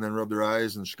ass and then rubbed her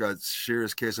eyes, and she got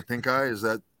serious case of pink eye. Is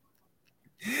that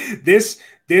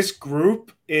this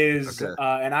group is? Okay.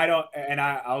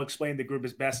 I'll explain the group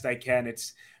as best I can.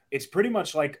 It's pretty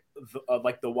much like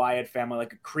the Wyatt family,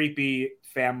 like a creepy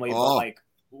family, but like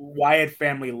Wyatt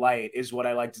family light is what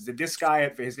I like. This guy,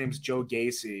 his name's Joe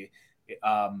Gacy.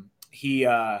 He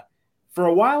for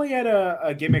a while he had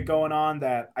a gimmick going on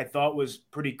that I thought was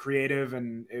pretty creative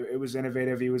and it was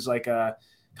innovative. He was like kind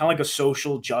of like a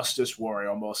social justice warrior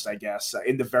almost, I guess,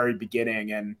 in the very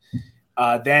beginning. And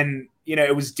then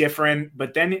it was different.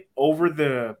 But then over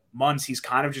the months, he's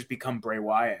kind of just become Bray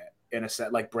Wyatt in a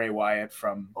set, like Bray Wyatt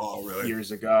from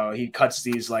years ago. He cuts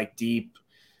these like deep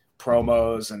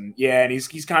promos, and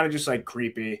he's kind of just like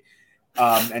creepy.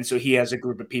 And so he has a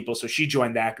group of people. So she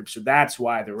joined that group. So that's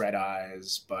why the red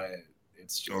eyes. But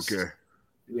it's just okay.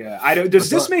 Yeah, I don't. Does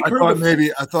this make her?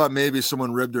 I thought maybe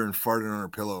someone ribbed her and farted on her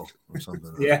pillow or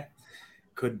something. Yeah,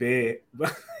 could be.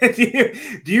 do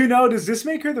you know? Does this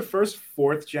make her the first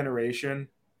fourth generation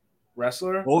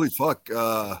wrestler? Holy fuck!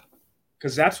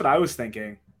 Because that's what I was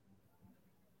thinking.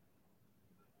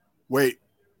 Wait,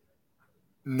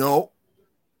 no.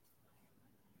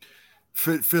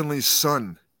 Finley's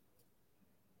son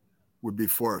would be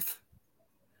fourth.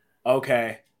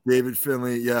 Okay. David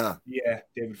Finley, yeah. Yeah,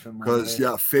 David Finley. Because,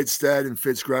 Fitz's dad and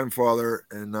Fitz's grandfather,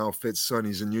 and now Fitz's son,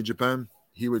 he's in New Japan.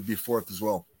 He would be fourth as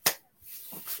well.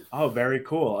 Oh, very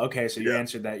cool. Okay, so you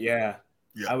answered that, yeah.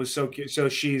 Yeah. I was so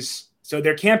curious. So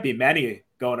there can't be many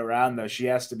going around, though. She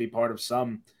has to be part of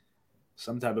some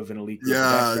type of an elite group.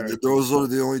 Yeah, those are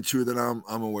the only two that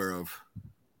I'm aware of.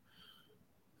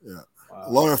 Yeah. Wow.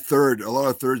 A lot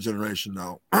of third generation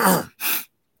now. A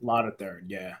lot of third,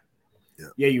 yeah.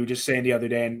 Yeah, you were just saying the other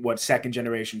day, and what second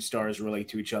generation stars relate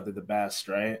to each other the best,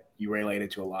 right? You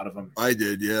related to a lot of them. I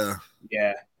did, yeah.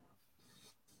 Yeah.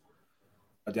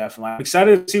 Definitely. I'm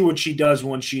excited to see what she does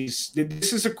when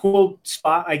this is a cool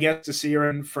spot, I guess, to see her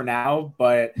in for now,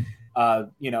 but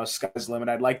sky's the limit.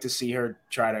 I'd like to see her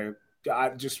try to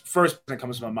just first thing that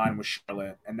comes to my mind was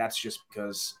Charlotte, and that's just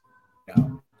because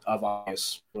of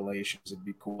obvious relations. It'd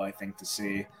be cool, I think, to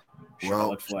see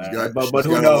Charlotte Flair. But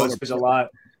who knows? There's a lot.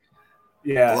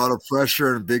 Yeah, a lot of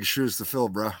pressure and big shoes to fill,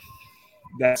 bro.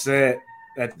 That's it.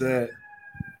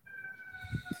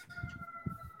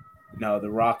 No, the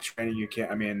Rock training, you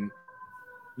can't. I mean,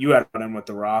 you had run in with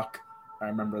the Rock. I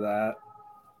remember that.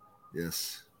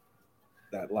 Yes.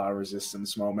 That law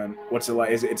resistance moment. What's it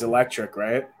like? It's electric,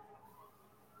 right?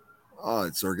 Oh,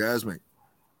 it's orgasmic.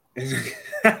 It's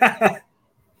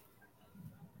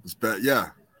bad. Yeah,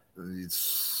 you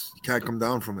can't come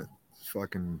down from it.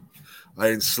 Fucking, I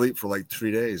didn't sleep for like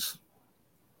 3 days.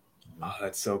 Oh,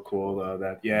 that's so cool,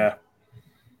 though.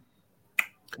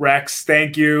 Rex,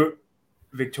 thank you.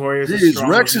 Victoria's. Jeez,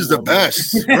 Rex is the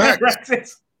best.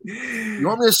 Rex. You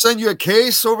want me to send you a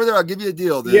case over there? I'll give you a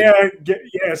deal, dude.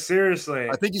 Yeah, seriously.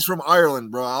 I think he's from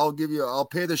Ireland, bro. I'll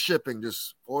pay the shipping.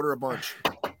 Just order a bunch.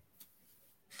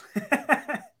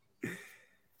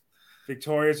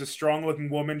 Victoria's a strong-looking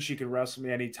woman. She could wrestle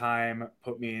me anytime.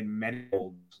 Put me in many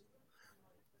holds.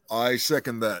 I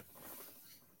second that.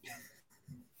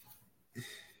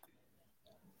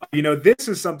 This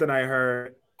is something I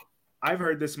heard. I've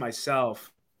heard this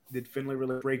myself. Did Finley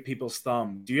really break people's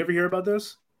thumb? Do you ever hear about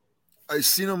this? I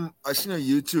seen a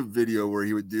YouTube video where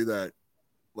he would do that.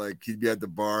 Like he'd be at the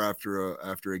bar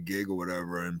after a gig or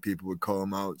whatever, and people would call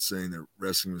him out saying that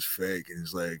wrestling was fake. And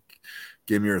he's like,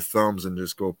 "Give me your thumbs and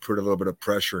just go put a little bit of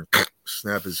pressure and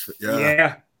snap his."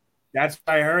 Yeah. That's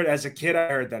what I heard. As a kid, I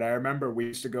heard that. I remember we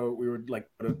used to go, we would like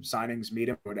go to signings, meet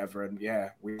him, or whatever. And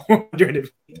we wondered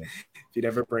if he'd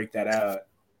ever break that out.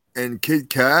 And Kid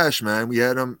Cash, man, we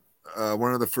had him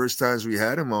one of the first times we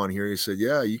had him on here. He said,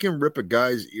 yeah, you can rip a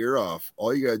guy's ear off.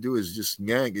 All you got to do is just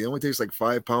yank. It only takes like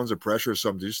 5 pounds of pressure or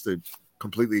something just to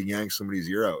completely yank somebody's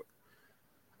ear out.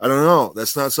 I don't know.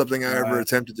 That's not something I ever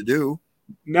attempted to do.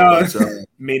 No, but,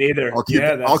 me neither. I'll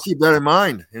keep that in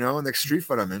mind, next street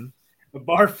fight I'm in. A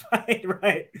bar fight,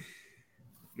 right?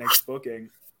 Next booking.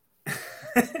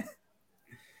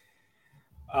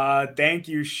 Thank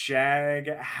you,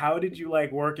 Shag. How did you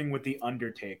like working with The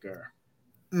Undertaker?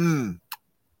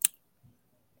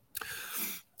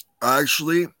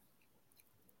 Actually,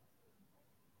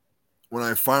 when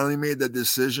I finally made that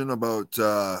decision about,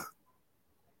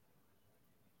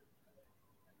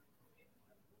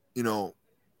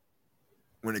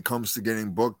 when it comes to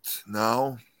getting booked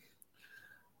now,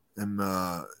 and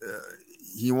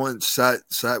he once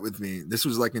sat with me. This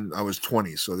was like I was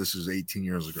 20, so this is 18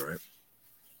 years ago, right?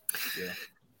 Yeah.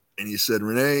 And he said,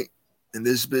 Renee, in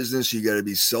this business, you got to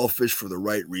be selfish for the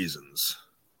right reasons.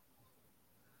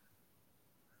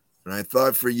 And I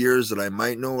thought for years that I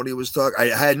might know what he was talking.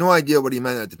 I had no idea what he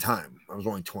meant at the time. I was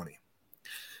only 20.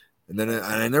 And then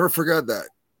I never forgot that,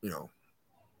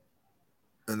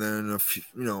 And then,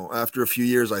 after a few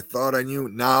years, I thought I knew.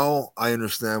 Now I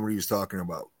understand what he was talking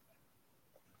about.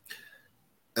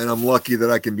 And I'm lucky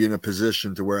that I can be in a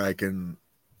position to where I can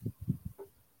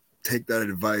take that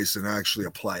advice and actually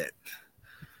apply it.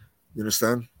 You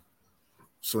understand?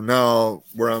 So now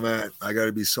where I'm at, I got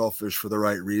to be selfish for the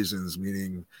right reasons,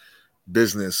 meaning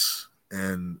business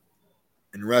and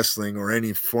in wrestling or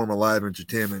any form of live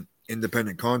entertainment,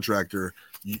 independent contractor,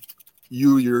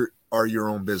 you are your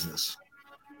own business.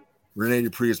 Rene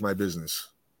Dupree is my business.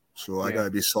 So I got to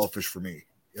be selfish for me.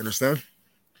 You understand?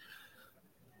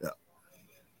 Yeah.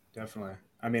 Definitely.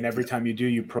 I mean, every time you do,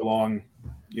 you prolong,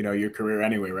 your career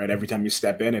anyway, right? Every time you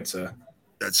step in,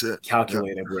 that's it.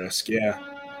 Calculated risk. Yeah.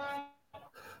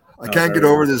 I can't get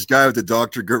over this guy with the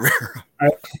Dr. Guerrero.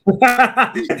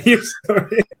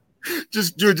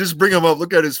 Just bring him up.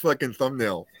 Look at his fucking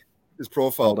thumbnail, his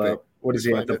profile pic. What is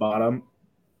he at the bottom?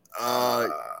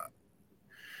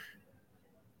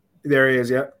 There he is.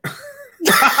 Yep.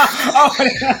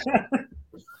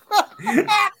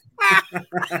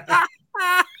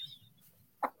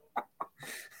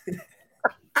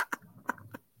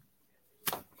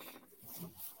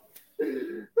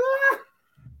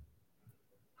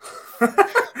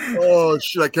 Oh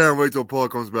shit! I can't wait till Paul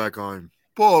comes back on.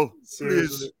 Paul,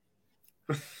 seriously.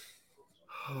 Please.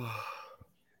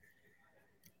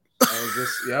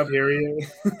 Yep, here he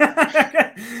is.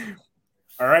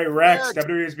 All right, Rex.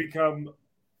 WWE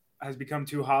has become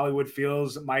too Hollywood.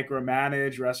 Feels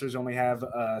micromanaged. Wrestlers only have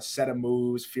a set of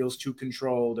moves. Feels too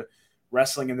controlled.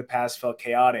 Wrestling in the past felt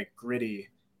chaotic, gritty.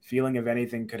 Feeling of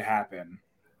anything could happen.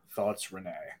 Thoughts,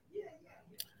 Rene?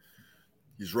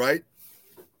 He's right.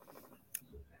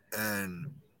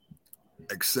 And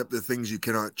accept the things you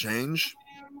cannot change.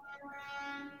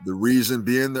 The reason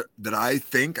being that I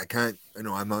think, I'm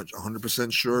not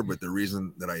 100% sure, but the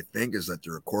reason that I think is that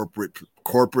they're a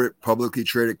corporate publicly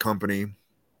traded company.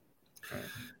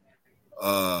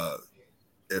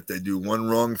 If they do one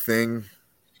wrong thing,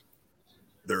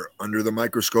 they're under the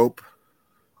microscope.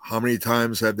 How many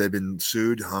times have they been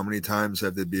sued? How many times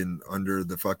have they been under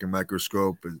the fucking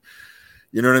microscope?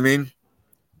 You know what I mean?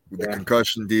 With the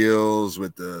concussion deals,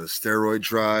 with the steroid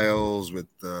trials, with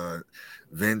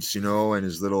Vince, and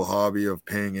his little hobby of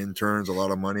paying interns a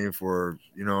lot of money for,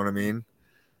 you know what I mean?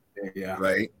 Yeah.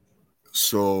 Right.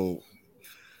 So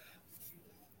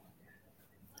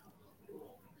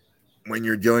when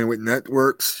you're dealing with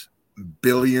networks,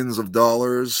 billions of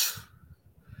dollars,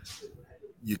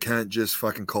 you can't just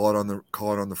fucking call it on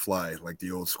the fly like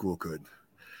the old school could.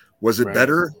 Was it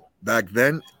better back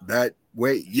then that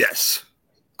way? Yes.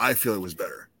 I feel it was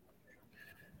better.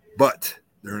 But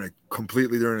they're in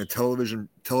a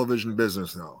television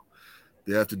business now.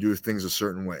 They have to do things a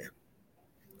certain way.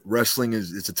 Wrestling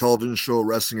it's a television show.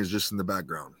 Wrestling is just in the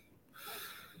background.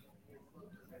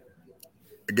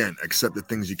 Again, accept the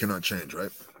things you cannot change,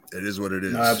 right? It is what it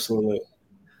is. No, absolutely.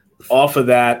 Off of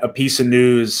that, a piece of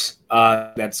news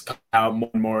that's come out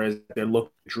more and more is they're looking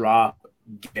to drop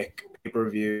GIC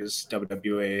pay-per-views,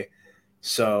 WWE.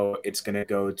 So it's going to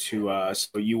go to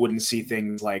so you wouldn't see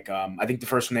things like I think the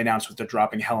first one they announced was they're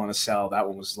dropping Hell in a Cell. That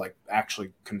one was like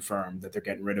actually confirmed that they're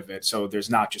getting rid of it. So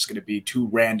there's not just going to be 2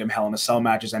 random Hell in a Cell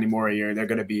matches anymore a year. They're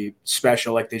going to be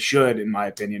special, like they should, in my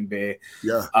opinion, be.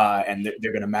 Yeah. And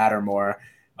they're going to matter more.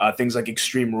 Things like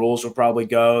Extreme Rules will probably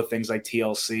go. Things like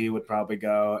TLC would probably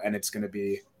go, and I think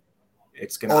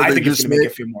it's going to make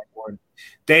it feel more important.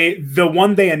 The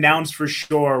one they announced for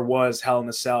sure was Hell in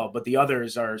a Cell, but the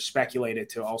others are speculated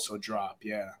to also drop.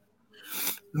 Yeah.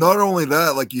 Not only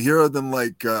that, like you hear of them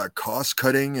like cost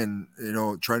cutting and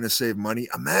trying to save money.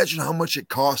 Imagine how much it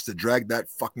costs to drag that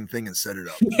fucking thing and set it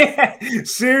up. Yeah,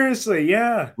 seriously,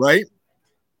 yeah. Right?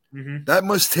 Mm-hmm. That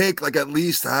must take like at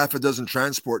least half a dozen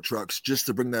transport trucks just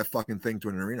to bring that fucking thing to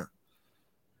an arena.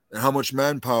 And how much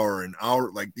manpower and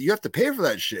hour, like you have to pay for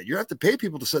that shit. You have to pay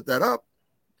people to set that up.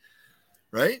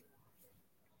 Right?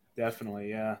 Definitely,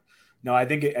 yeah. No, I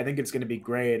think it's going to be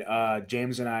great.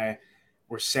 James and I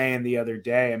were saying the other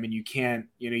day, I mean, you can't,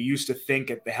 you used to think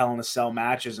at the Hell in a Cell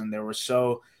matches, and there were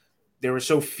so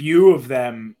few of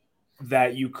them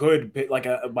that you could, like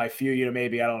by few,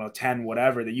 maybe, I don't know, 10,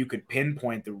 whatever, that you could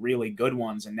pinpoint the really good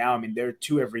ones. And now, I mean, there are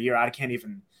 2 every year.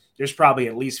 There's probably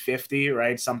at least 50,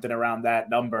 right? Something around that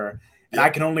number. And I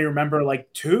can only remember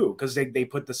like 2 because they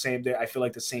put the same. I feel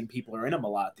like the same people are in them a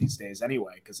lot these days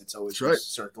anyway, because it's always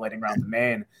circulating around the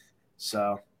main.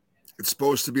 So it's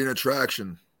supposed to be an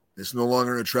attraction. It's no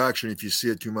longer an attraction if you see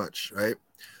it too much, right?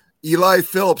 Eli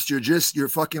Phillips, you're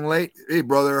fucking late. Hey,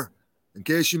 brother, in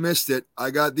case you missed it,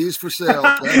 I got these for sale.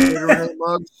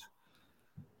 Mugs.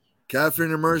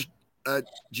 Catherine Emerge at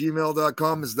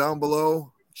gmail.com is down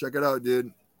below. Check it out, dude.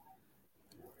 I'm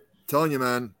telling you,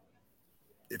 man.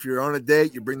 If you're on a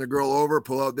date, you bring the girl over,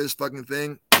 pull out this fucking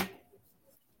thing.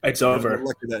 It's over.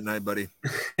 Lucky that night, buddy.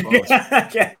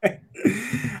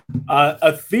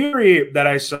 A theory that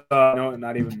I saw, no,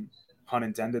 not even pun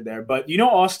intended there, but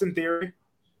Austin Theory?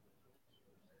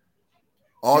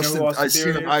 Austin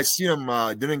I seen him.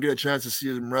 Didn't get a chance to see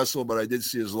him wrestle, but I did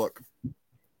see his look.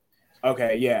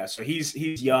 Okay, yeah. So he's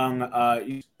young.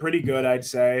 He's pretty good, I'd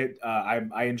say.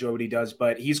 I enjoy what he does,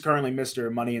 but he's currently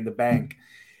Mister Money in the Bank,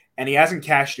 and he hasn't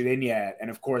cashed it in yet. And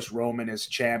of course, Roman is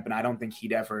champ, and I don't think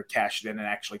he'd ever cash it in and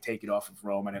actually take it off of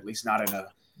Roman, at least not in a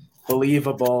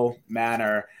believable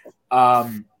manner.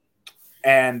 Um,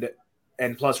 and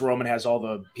plus Roman has all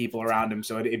the people around him,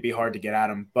 so it'd be hard to get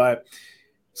at him. But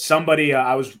somebody,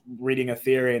 I was reading a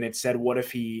theory, and it said, what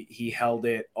if he held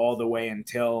it all the way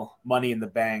until Money in the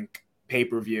Bank pay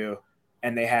per view,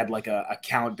 and they had like a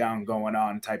countdown going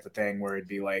on type of thing, where it'd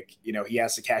be like, he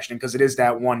has to cash it in because it is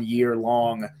that 1 year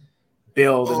long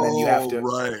build, and then you have Oh, to.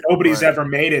 right, Nobody's right. ever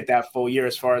made it that full year,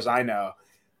 as far as I know.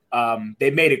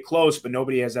 They made it close, but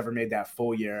nobody has ever made that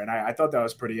full year. And I thought that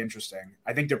was pretty interesting.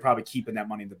 I think they're probably keeping that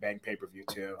Money in the Bank pay per view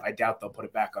too. I doubt they'll put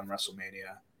it back on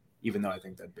WrestleMania, even though I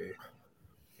think that'd be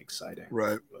exciting.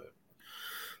 Right. But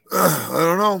I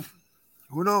don't know.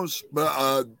 Who knows?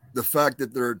 But the fact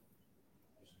that they're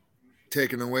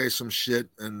taking away some shit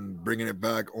and bringing it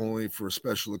back only for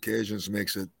special occasions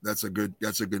makes it that's a good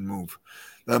move.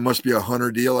 That must be a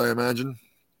Hunter deal, I imagine.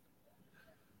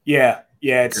 yeah, it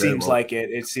Okay, seems well, like it.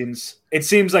 It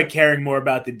seems like caring more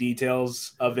about the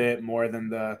details of it more than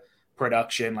the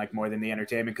production, like more than the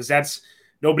entertainment, because that's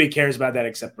nobody cares about that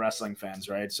except wrestling fans,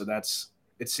 right? So it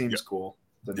yeah, seems cool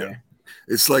to yeah. me.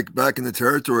 It's like back in the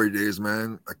territory days,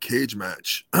 man. A cage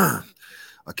match.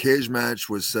 A cage match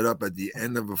was set up at the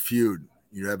end of a feud.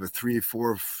 You'd have a 3,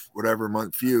 4, whatever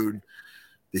month feud.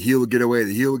 The heel would get away.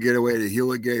 The heel would get away. The heel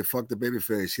would get fuck the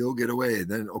babyface. He'll get away. And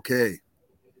then okay,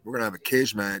 we're gonna have a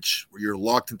cage match where you're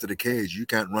locked into the cage. You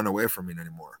can't run away from it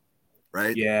anymore,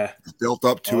 right? Yeah. It's built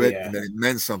up to Oh it, yeah. and then it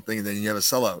meant something, and then you have a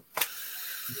sellout.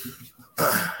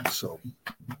 So,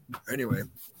 anyway,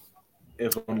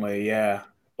 If only, yeah.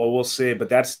 Well, we'll see. But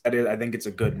that is, I think it's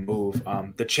a good move.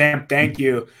 The champ, thank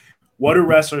you. What do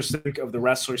wrestlers think of the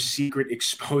Wrestler's Secret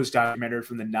Exposed documentary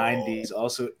from the '90s?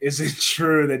 Also, is it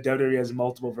true that WWE has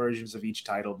multiple versions of each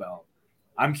title belt?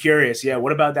 I'm curious. Yeah.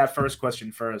 What about that first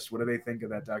question first? What do they think of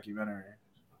that documentary?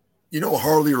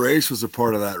 Harley Race was a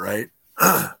part of that, right?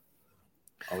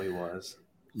 Oh, he was.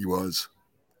 He was.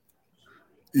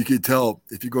 You could tell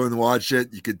if you go and watch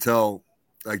it. You could tell,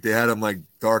 like they had him like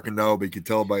darkened out, but you could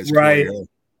tell by his curly Right. hair.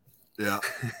 Yeah.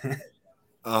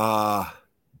 Uh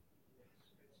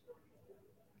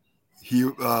he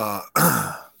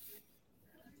I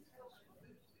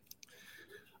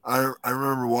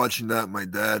remember watching that. My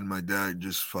dad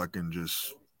just fucking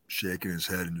just shaking his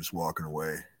head and just walking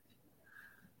away.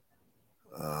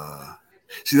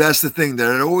 See, that's the thing.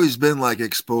 There had always been like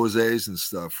exposés and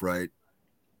stuff, right?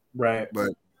 Right.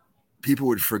 But people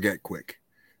would forget quick.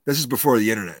 This is before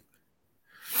the internet.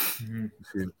 Mm-hmm.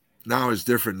 See, now it's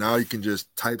different. Now you can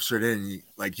just type straight in.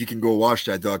 You can go watch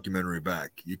that documentary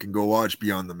back. You can go watch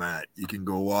Beyond the Mat. You can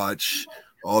go watch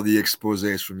all the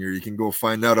exposés from here. You can go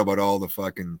find out about all the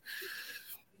fucking,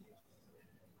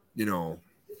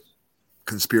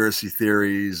 conspiracy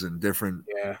theories and different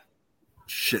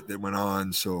shit that went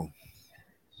on. So,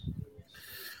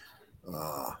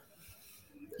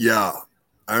 yeah,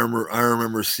 I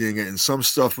remember seeing it, and some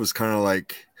stuff was kind of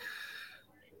like,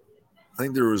 I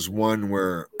think there was one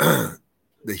where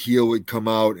the heel would come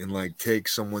out and like take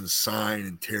someone's sign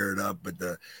and tear it up, but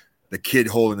the kid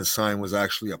holding the sign was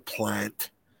actually a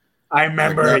plant. I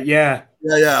remember it. Yeah.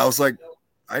 Yeah. I was like,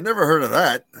 I never heard of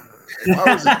that. If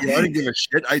I was a heel, I didn't give a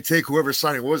shit. I'd take whoever's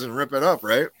sign it was and rip it up,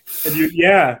 right? And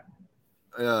yeah.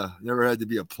 Yeah, never had to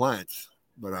be a plant.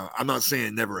 But I'm not saying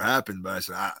it never happened, but I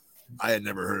said I had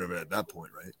never heard of it at that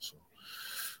point, right? So,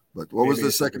 but what was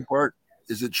the second part?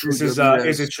 Is it true?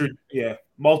 Is it true? Yeah,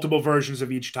 multiple versions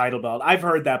of each title belt. I've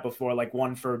heard that before, like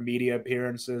one for media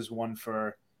appearances, one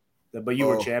for but you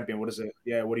were champion. What is it?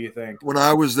 Yeah, what do you think? When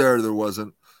I was there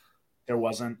wasn't. There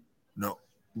wasn't? No,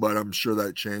 but I'm sure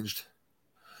that changed.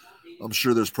 I'm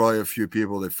sure there's probably a few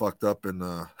people that fucked up and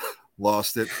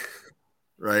lost it,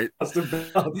 right?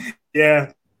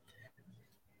 Yeah.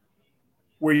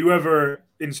 Were you ever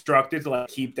instructed to like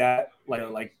keep that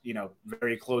like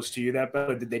very close to you, that belt,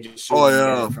 or did they just? Oh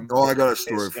yeah. I got a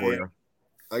story for you.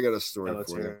 I got a story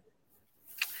for you.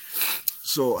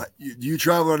 So, do you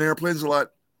travel on airplanes a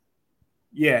lot?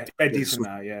 Yeah, a decent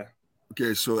amount. Yeah.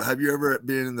 Okay, so have you ever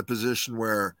been in the position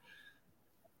where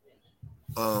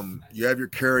you have your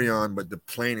carry-on, but the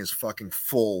plane is fucking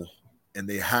full, and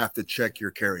they have to check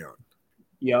your carry-on?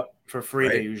 Yep, for free.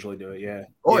 Right? They usually do it. Yeah.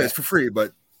 Oh, yeah. It's for free,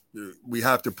 but we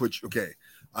have to put. Okay,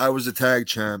 I was a tag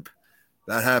champ.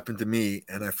 That happened to me,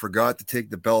 and I forgot to take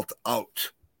the belt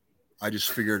out. I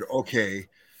just figured, okay,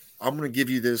 I'm going to give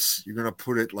you this. You're going to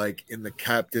put it like in the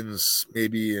captain's,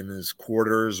 maybe in his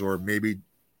quarters, or maybe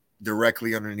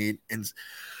directly underneath. And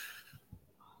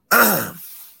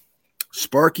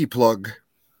Sparky Plug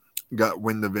got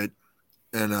wind of it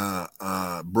and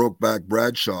Brokeback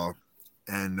Bradshaw.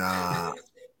 And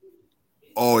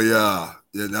oh yeah,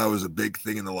 that was a big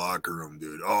thing in the locker room,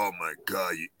 dude. Oh my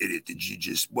God, you idiot!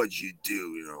 What'd you do?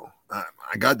 You know, I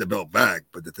got the belt back,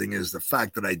 but the thing is, the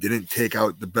fact that I didn't take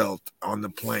out the belt on the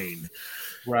plane,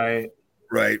 right,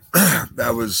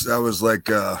 that was like,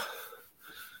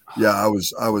 yeah, I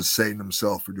was Satan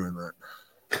himself for doing that.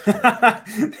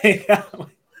 Yeah.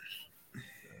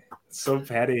 So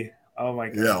petty. Oh my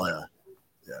God.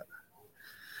 Yeah.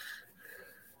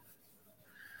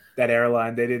 That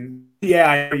airline, they didn't.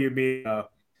 Yeah, I know you mean. Oh,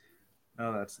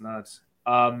 that's nuts.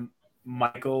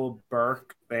 Michael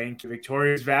Burke, thank you.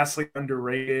 Victoria's vastly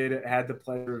underrated. Had the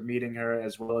pleasure of meeting her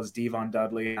as well as Devon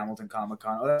Dudley, Hamilton Comic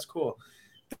Con. Oh, that's cool.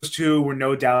 Those two were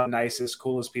no doubt the nicest,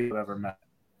 coolest people I've ever met.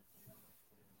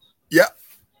 Yeah.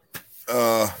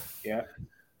 Yeah.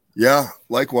 Yeah.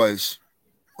 Likewise,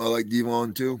 I like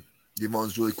Devon too.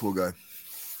 Devon's a really cool guy.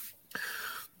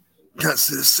 Can't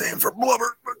say the same for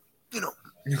Blubber, but you know.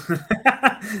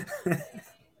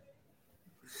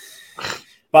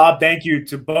 Bob, thank you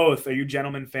to both. Are you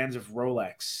gentlemen fans of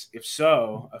Rolex? If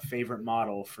so, a favorite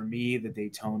model? For me, the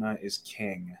Daytona is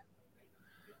king.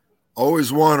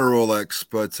 Always want a Rolex,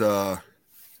 but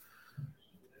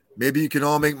maybe you can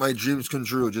all make my dreams come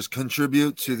true. Just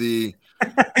contribute to the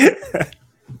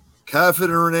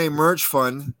Catherine and Renee merch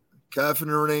fund.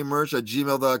 Catherine and Renee merch at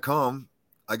gmail.com.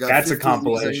 I got that's a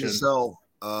compilation to sell.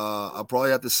 I'll probably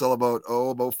have to sell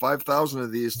about 5,000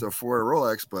 of these to afford a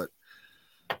Rolex, but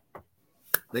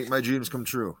make my dreams come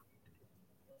true.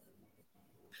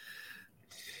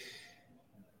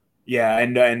 Yeah,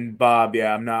 and Bob,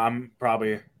 yeah, I'm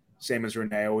probably same as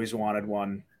Renee. Always wanted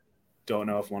one. Don't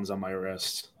know if one's on my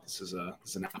wrist. This is an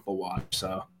Apple Watch.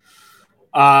 So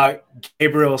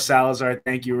Gabriel Salazar,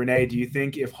 thank you. Renee, do you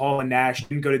think if Hall and Nash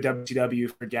didn't go to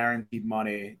WCW for guaranteed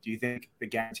money, do you think the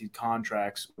guaranteed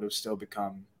contracts would have still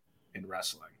become in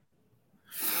wrestling?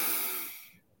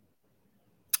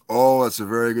 Oh, that's a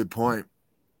very good point.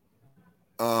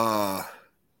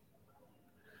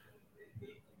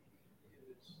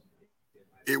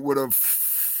 It would have.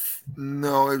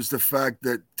 No, it was the fact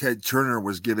that Ted Turner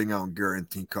was giving out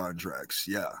guaranteed contracts.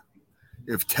 Yeah.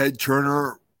 If Ted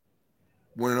Turner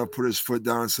wouldn't have put his foot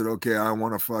down and said, okay, I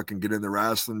want to fucking get in the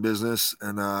wrestling business.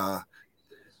 And I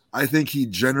think he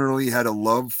generally had a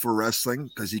love for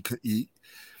wrestling because he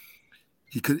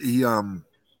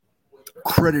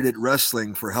credited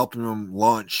wrestling for helping him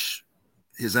launch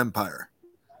his empire.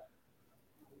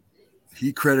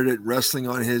 He credited wrestling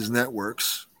on his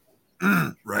networks,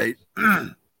 right?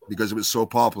 Because it was so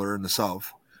popular in the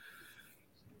South.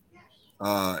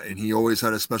 And he always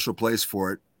had a special place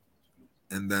for it.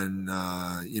 And then,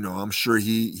 I'm sure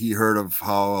he heard of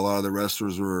how a lot of the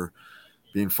wrestlers were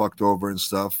being fucked over and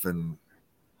stuff. And,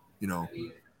 if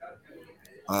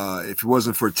it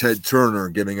wasn't for Ted Turner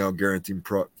giving out guaranteed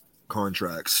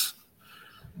contracts,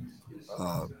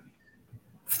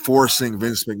 forcing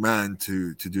Vince McMahon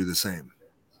to do the same.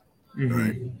 Mm-hmm.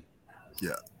 Right?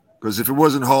 Yeah. Because if it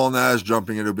wasn't Hall and Nash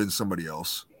jumping, it would have been somebody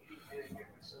else.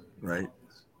 Right?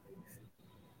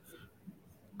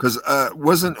 Because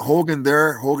wasn't Hogan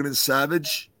there? Hogan and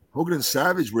Savage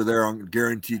were there on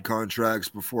guaranteed contracts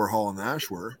before Hall and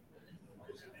Nash were.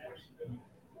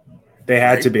 They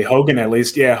had to be. Hogan at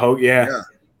least. Yeah. Yeah.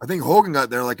 I think Hogan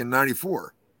got there like in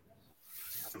 94.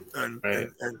 And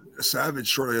Savage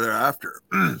shortly thereafter.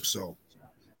 So.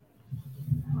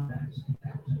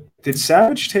 Did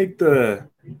Savage take the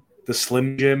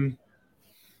Slim Jim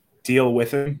deal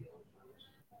with him?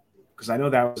 Because I know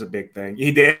that was a big thing.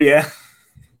 He did, yeah.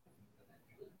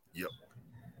 Yep.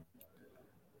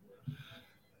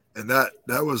 And that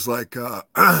was like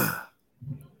because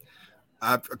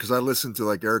I listened to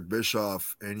like Eric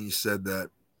Bischoff, and he said that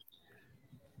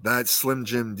Slim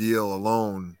Jim deal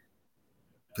alone,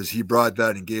 because he brought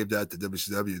that and gave that to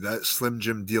WCW, that Slim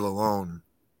Jim deal alone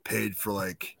paid for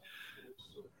like,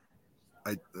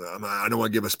 I don't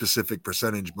want to give a specific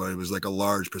percentage, but it was like a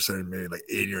large percentage, maybe like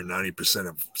 80 or 90%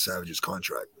 of Savage's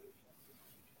contract.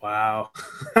 Wow.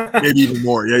 Maybe even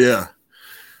more. Yeah.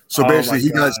 So basically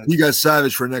he got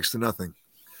Savage for next to nothing.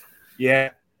 Yeah.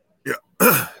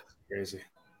 Yeah. Crazy.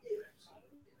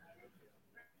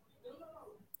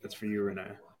 That's for you,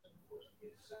 Renee.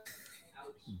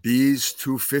 B's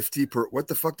 250 per. What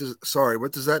the fuck does? Sorry,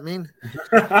 what does that mean?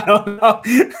 I don't know.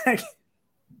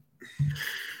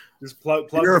 Just plug.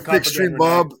 You're a fixed stream,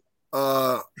 Bob.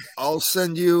 I'll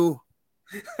send you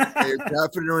a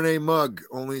Catherine and Renee mug.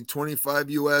 Only $25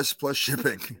 US plus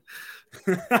shipping.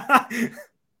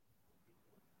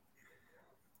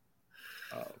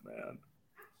 Oh man.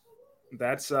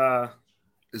 That's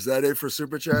Is that it for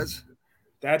super chats?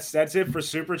 That's it for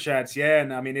super chats. Yeah,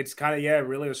 and I mean it's kind of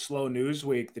really a slow news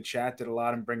week. The chat did a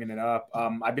lot in bringing it up.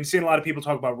 I've been seeing a lot of people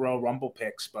talk about Royal Rumble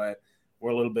picks, but we're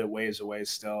a little bit ways away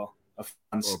still.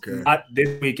 Okay. Not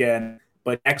this weekend,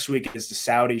 but next week is the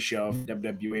Saudi show for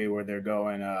WWE where they're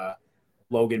going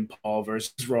Logan Paul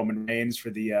versus Roman Reigns for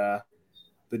the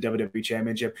WWE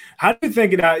Championship. How do you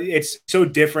think it's so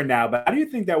different now? But how do you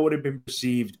think that would have been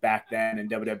perceived back then in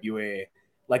WWE,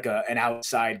 like an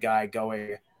outside guy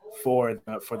going for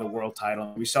the world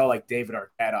title? We saw like David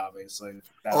Arquette, obviously.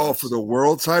 For the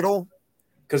world title?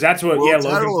 Because that's what, world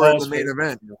Logan title Paul's or the main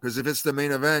event. Because if it's the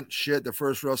main event, shit, the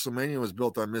first WrestleMania was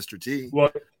built on Mr. T. Well,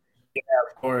 yeah,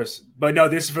 of course. But no,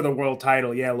 this is for the world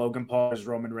title. Yeah, Logan Paul is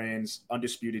Roman Reigns'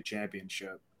 undisputed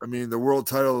championship. I mean, the world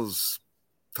title's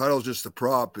just a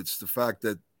prop. It's the fact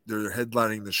that they're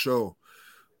headlining the show.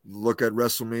 Look at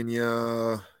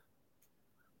WrestleMania.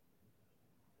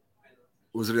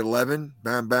 Was it 11?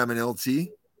 Bam Bam and LT.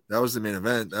 That was the main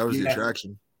event. That was the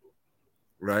attraction,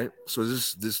 right? So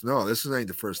this ain't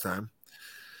the first time,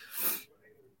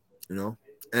 you know.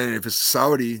 And if it's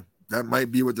Saudi, that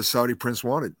might be what the Saudi prince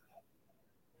wanted.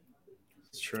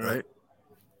 It's true, right?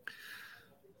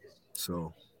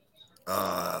 So,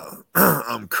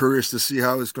 I'm curious to see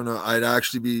how it's gonna. I'd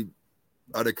actually be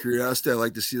out of curiosity. I'd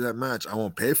like to see that match. I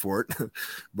won't pay for it,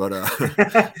 but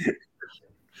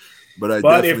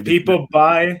but if people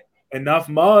buy enough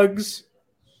mugs,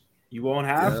 you won't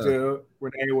have to.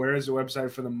 Renee, where is the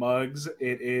website for the mugs?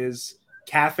 It is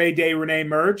Cafe de Renee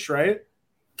merch, right?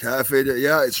 Cafe de,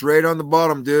 yeah, it's right on the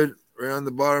bottom, dude. Right on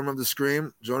the bottom of the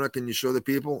screen. Jonah, can you show the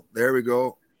people? There we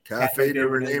go. Cafe de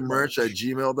Renee merch at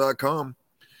gmail.com.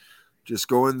 Just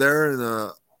go in there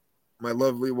and my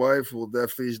lovely wife will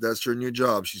definitely, that's her new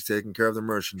job. She's taking care of the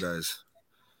merchandise.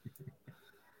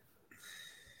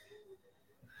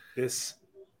 This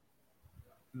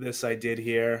I did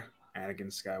here.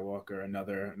 Anakin Skywalker,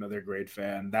 another great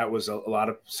fan. That was a lot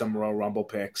of some Royal Rumble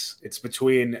picks. It's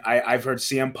between I've heard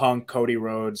CM Punk, Cody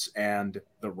Rhodes, and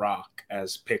The Rock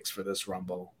as picks for this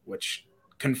Rumble, which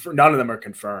none of them are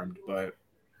confirmed, but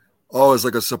it's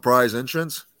like a surprise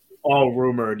entrance. All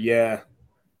rumored, yeah.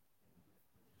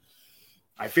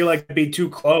 I feel like it'd be too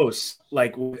close.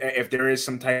 Like if there is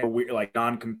some type of weird, like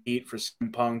non-compete for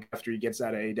CM Punk after he gets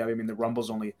out of AEW. I mean, the Rumble's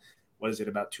only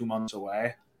about 2 months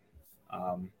away.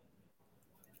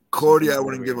 Cody, I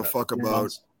wouldn't give a fuck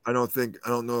about. I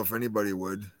don't know if anybody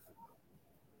would.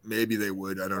 Maybe they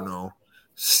would. I don't know.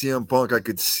 CM Punk, I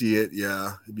could see it.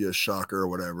 Yeah, it'd be a shocker or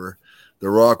whatever. The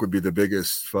Rock would be the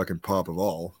biggest fucking pop of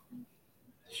all.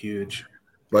 Huge.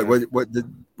 But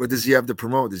what does he have to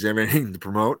promote? Does he have anything to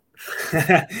promote?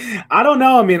 I don't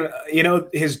know. I mean,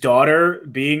 his daughter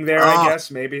being there, I guess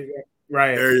maybe.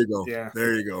 Right. There you go. Yeah.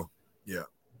 There you go. Yeah.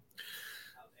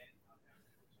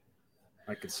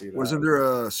 I could see that. Wasn't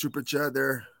there a super chat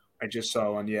there? I just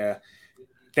saw one. Yeah.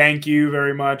 Thank you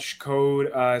very much.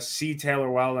 Code C Taylor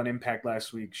Wilde on Impact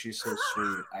last week. She's so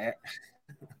sweet.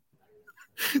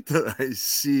 Did I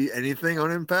see anything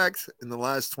on Impact in the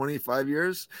last 25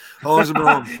 years? How long has it been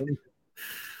on?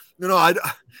 No,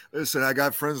 listen, I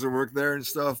got friends that work there and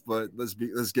stuff, but let's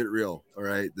get real. All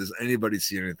right. Does anybody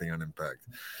see anything on Impact?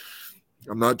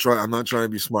 I'm not trying to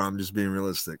be smart. I'm just being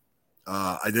realistic.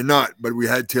 I did not, but we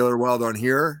had Taylor Wilde on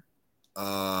here.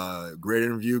 Great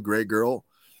interview, great girl.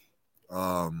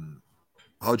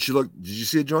 How'd she look? Did you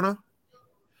see it, Jonah?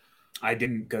 I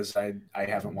didn't, because I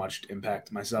haven't watched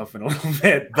Impact myself in a little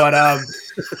bit, but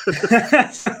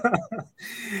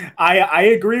I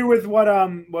agree with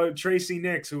what Tracy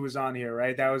Nix, who was on here,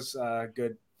 right? That was a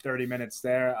good 30 minutes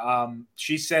there.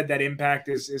 She said that Impact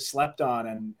is slept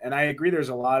on, and I agree. There's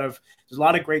a lot of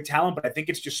great talent, but I think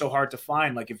it's just so hard to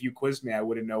find. Like if you quizzed me, I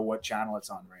wouldn't know what channel it's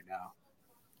on right now.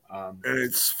 And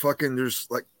it's fucking. There's,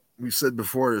 like we said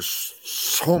before, there's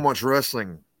so much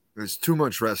wrestling. There's too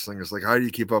much wrestling. It's like, how do you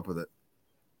keep up with it?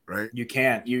 Right? You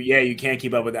can't. You can't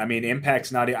keep up with it. I mean,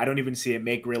 Impact's not. I don't even see it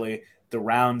make really the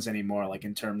rounds anymore. Like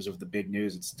in terms of the big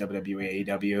news, it's WWE,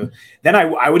 AEW. Then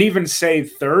I would even say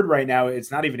third right now.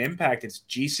 It's not even Impact. It's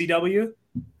GCW.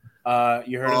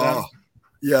 You heard of them?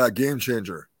 Yeah, Game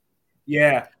Changer.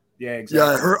 Yeah, exactly.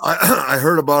 Yeah, I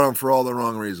heard about them for all the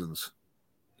wrong reasons.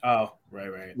 Oh,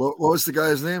 right. What was the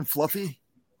guy's name? Fluffy.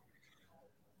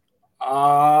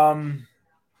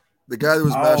 The guy that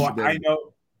was masturbating. I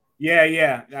know.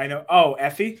 Yeah, I know. Oh,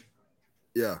 Effie?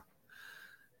 Yeah.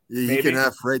 He can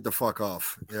F right the fuck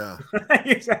off. Yeah.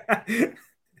 I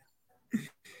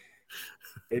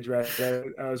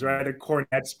was writing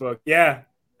Cornette's book. Yeah,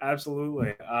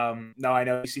 absolutely. No, I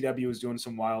know ECW was doing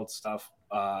some wild stuff,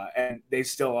 and they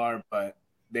still are, but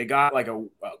they got like a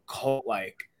cult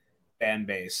like fan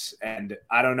base, and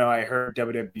I don't know. I heard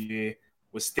WWE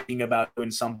was thinking about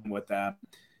doing something with that.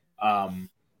 And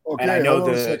I know hold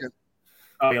on a second.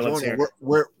 Oh yeah, let's hear it.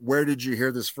 Where did you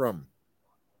hear this from?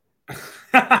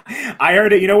 I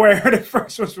heard it. You know where I heard it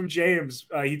first was from James.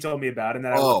 He told me about it, and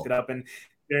then I looked it up, and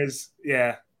there's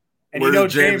and where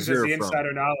James has the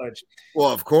insider knowledge. Well,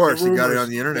 of course, he got it on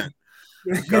the internet.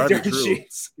 The dirt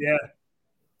sheets, yeah.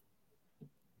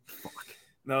 Fuck.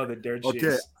 No, the dirt sheets.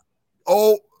 Okay.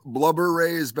 Oh, Blubber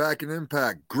Ray is back in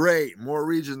Impact. Great. More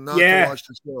reasons not to watch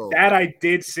the show. That I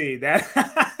did see. That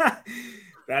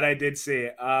I did see.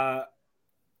 Look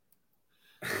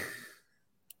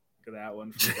at that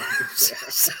one.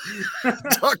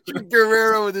 Dr.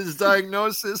 Guerrero with his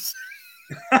diagnosis.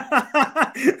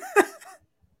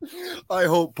 I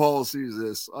hope Paul sees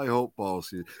this. I hope Paul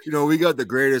sees it. You know, we got the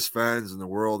greatest fans in the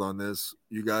world on this.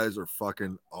 You guys are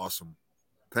fucking awesome.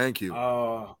 Thank you.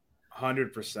 Oh,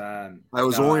 100%. I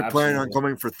was only planning on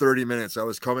coming for 30 minutes. I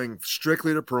was coming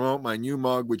strictly to promote my new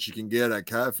mug, which you can get at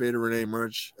Cafe de Rene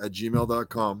merch at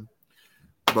gmail.com.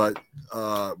 But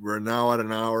we're now at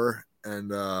an hour. And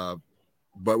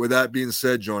but with that being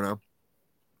said, Jonah,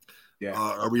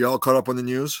 are we all caught up on the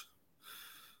news?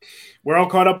 We're all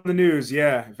caught up in the news,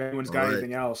 yeah. If anyone's got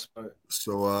anything else.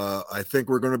 So I think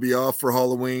we're going to be off for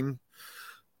Halloween.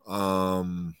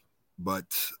 But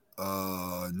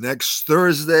next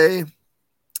Thursday,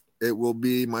 it will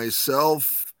be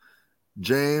myself,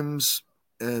 James,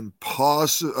 and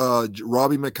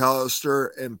Robbie McAllister,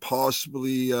 and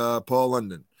possibly Paul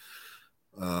London.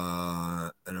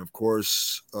 And of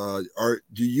course,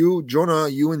 Jonah,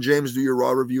 you and James do your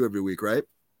Raw review every week, right?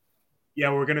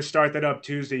 Yeah, we're gonna start that up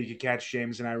Tuesday. You can catch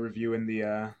James and I reviewing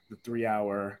the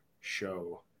 3-hour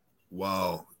show.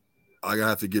 Wow, I gotta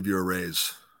have to give you a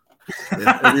raise.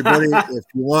 If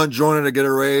you want Jonah to get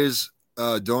a raise,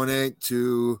 donate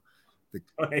to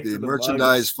the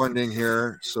merchandise funding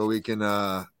here, so we can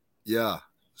help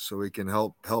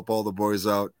all the boys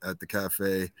out at the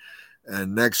cafe.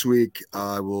 And next week,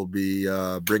 I will be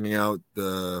bringing out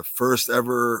the first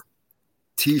ever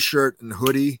T-shirt and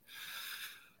hoodie.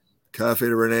 Cafe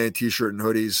de Rene T-shirt and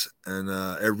hoodies, and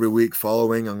every week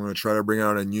following, I'm going to try to bring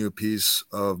out a new piece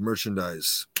of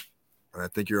merchandise, and I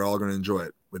think you're all going to enjoy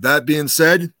it. With that being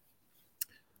said,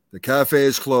 the cafe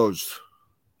is closed.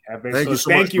 Thank you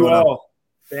so much. Thank you all.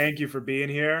 Thank you for being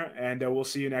here, and we'll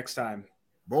see you next time.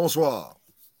 Bonsoir.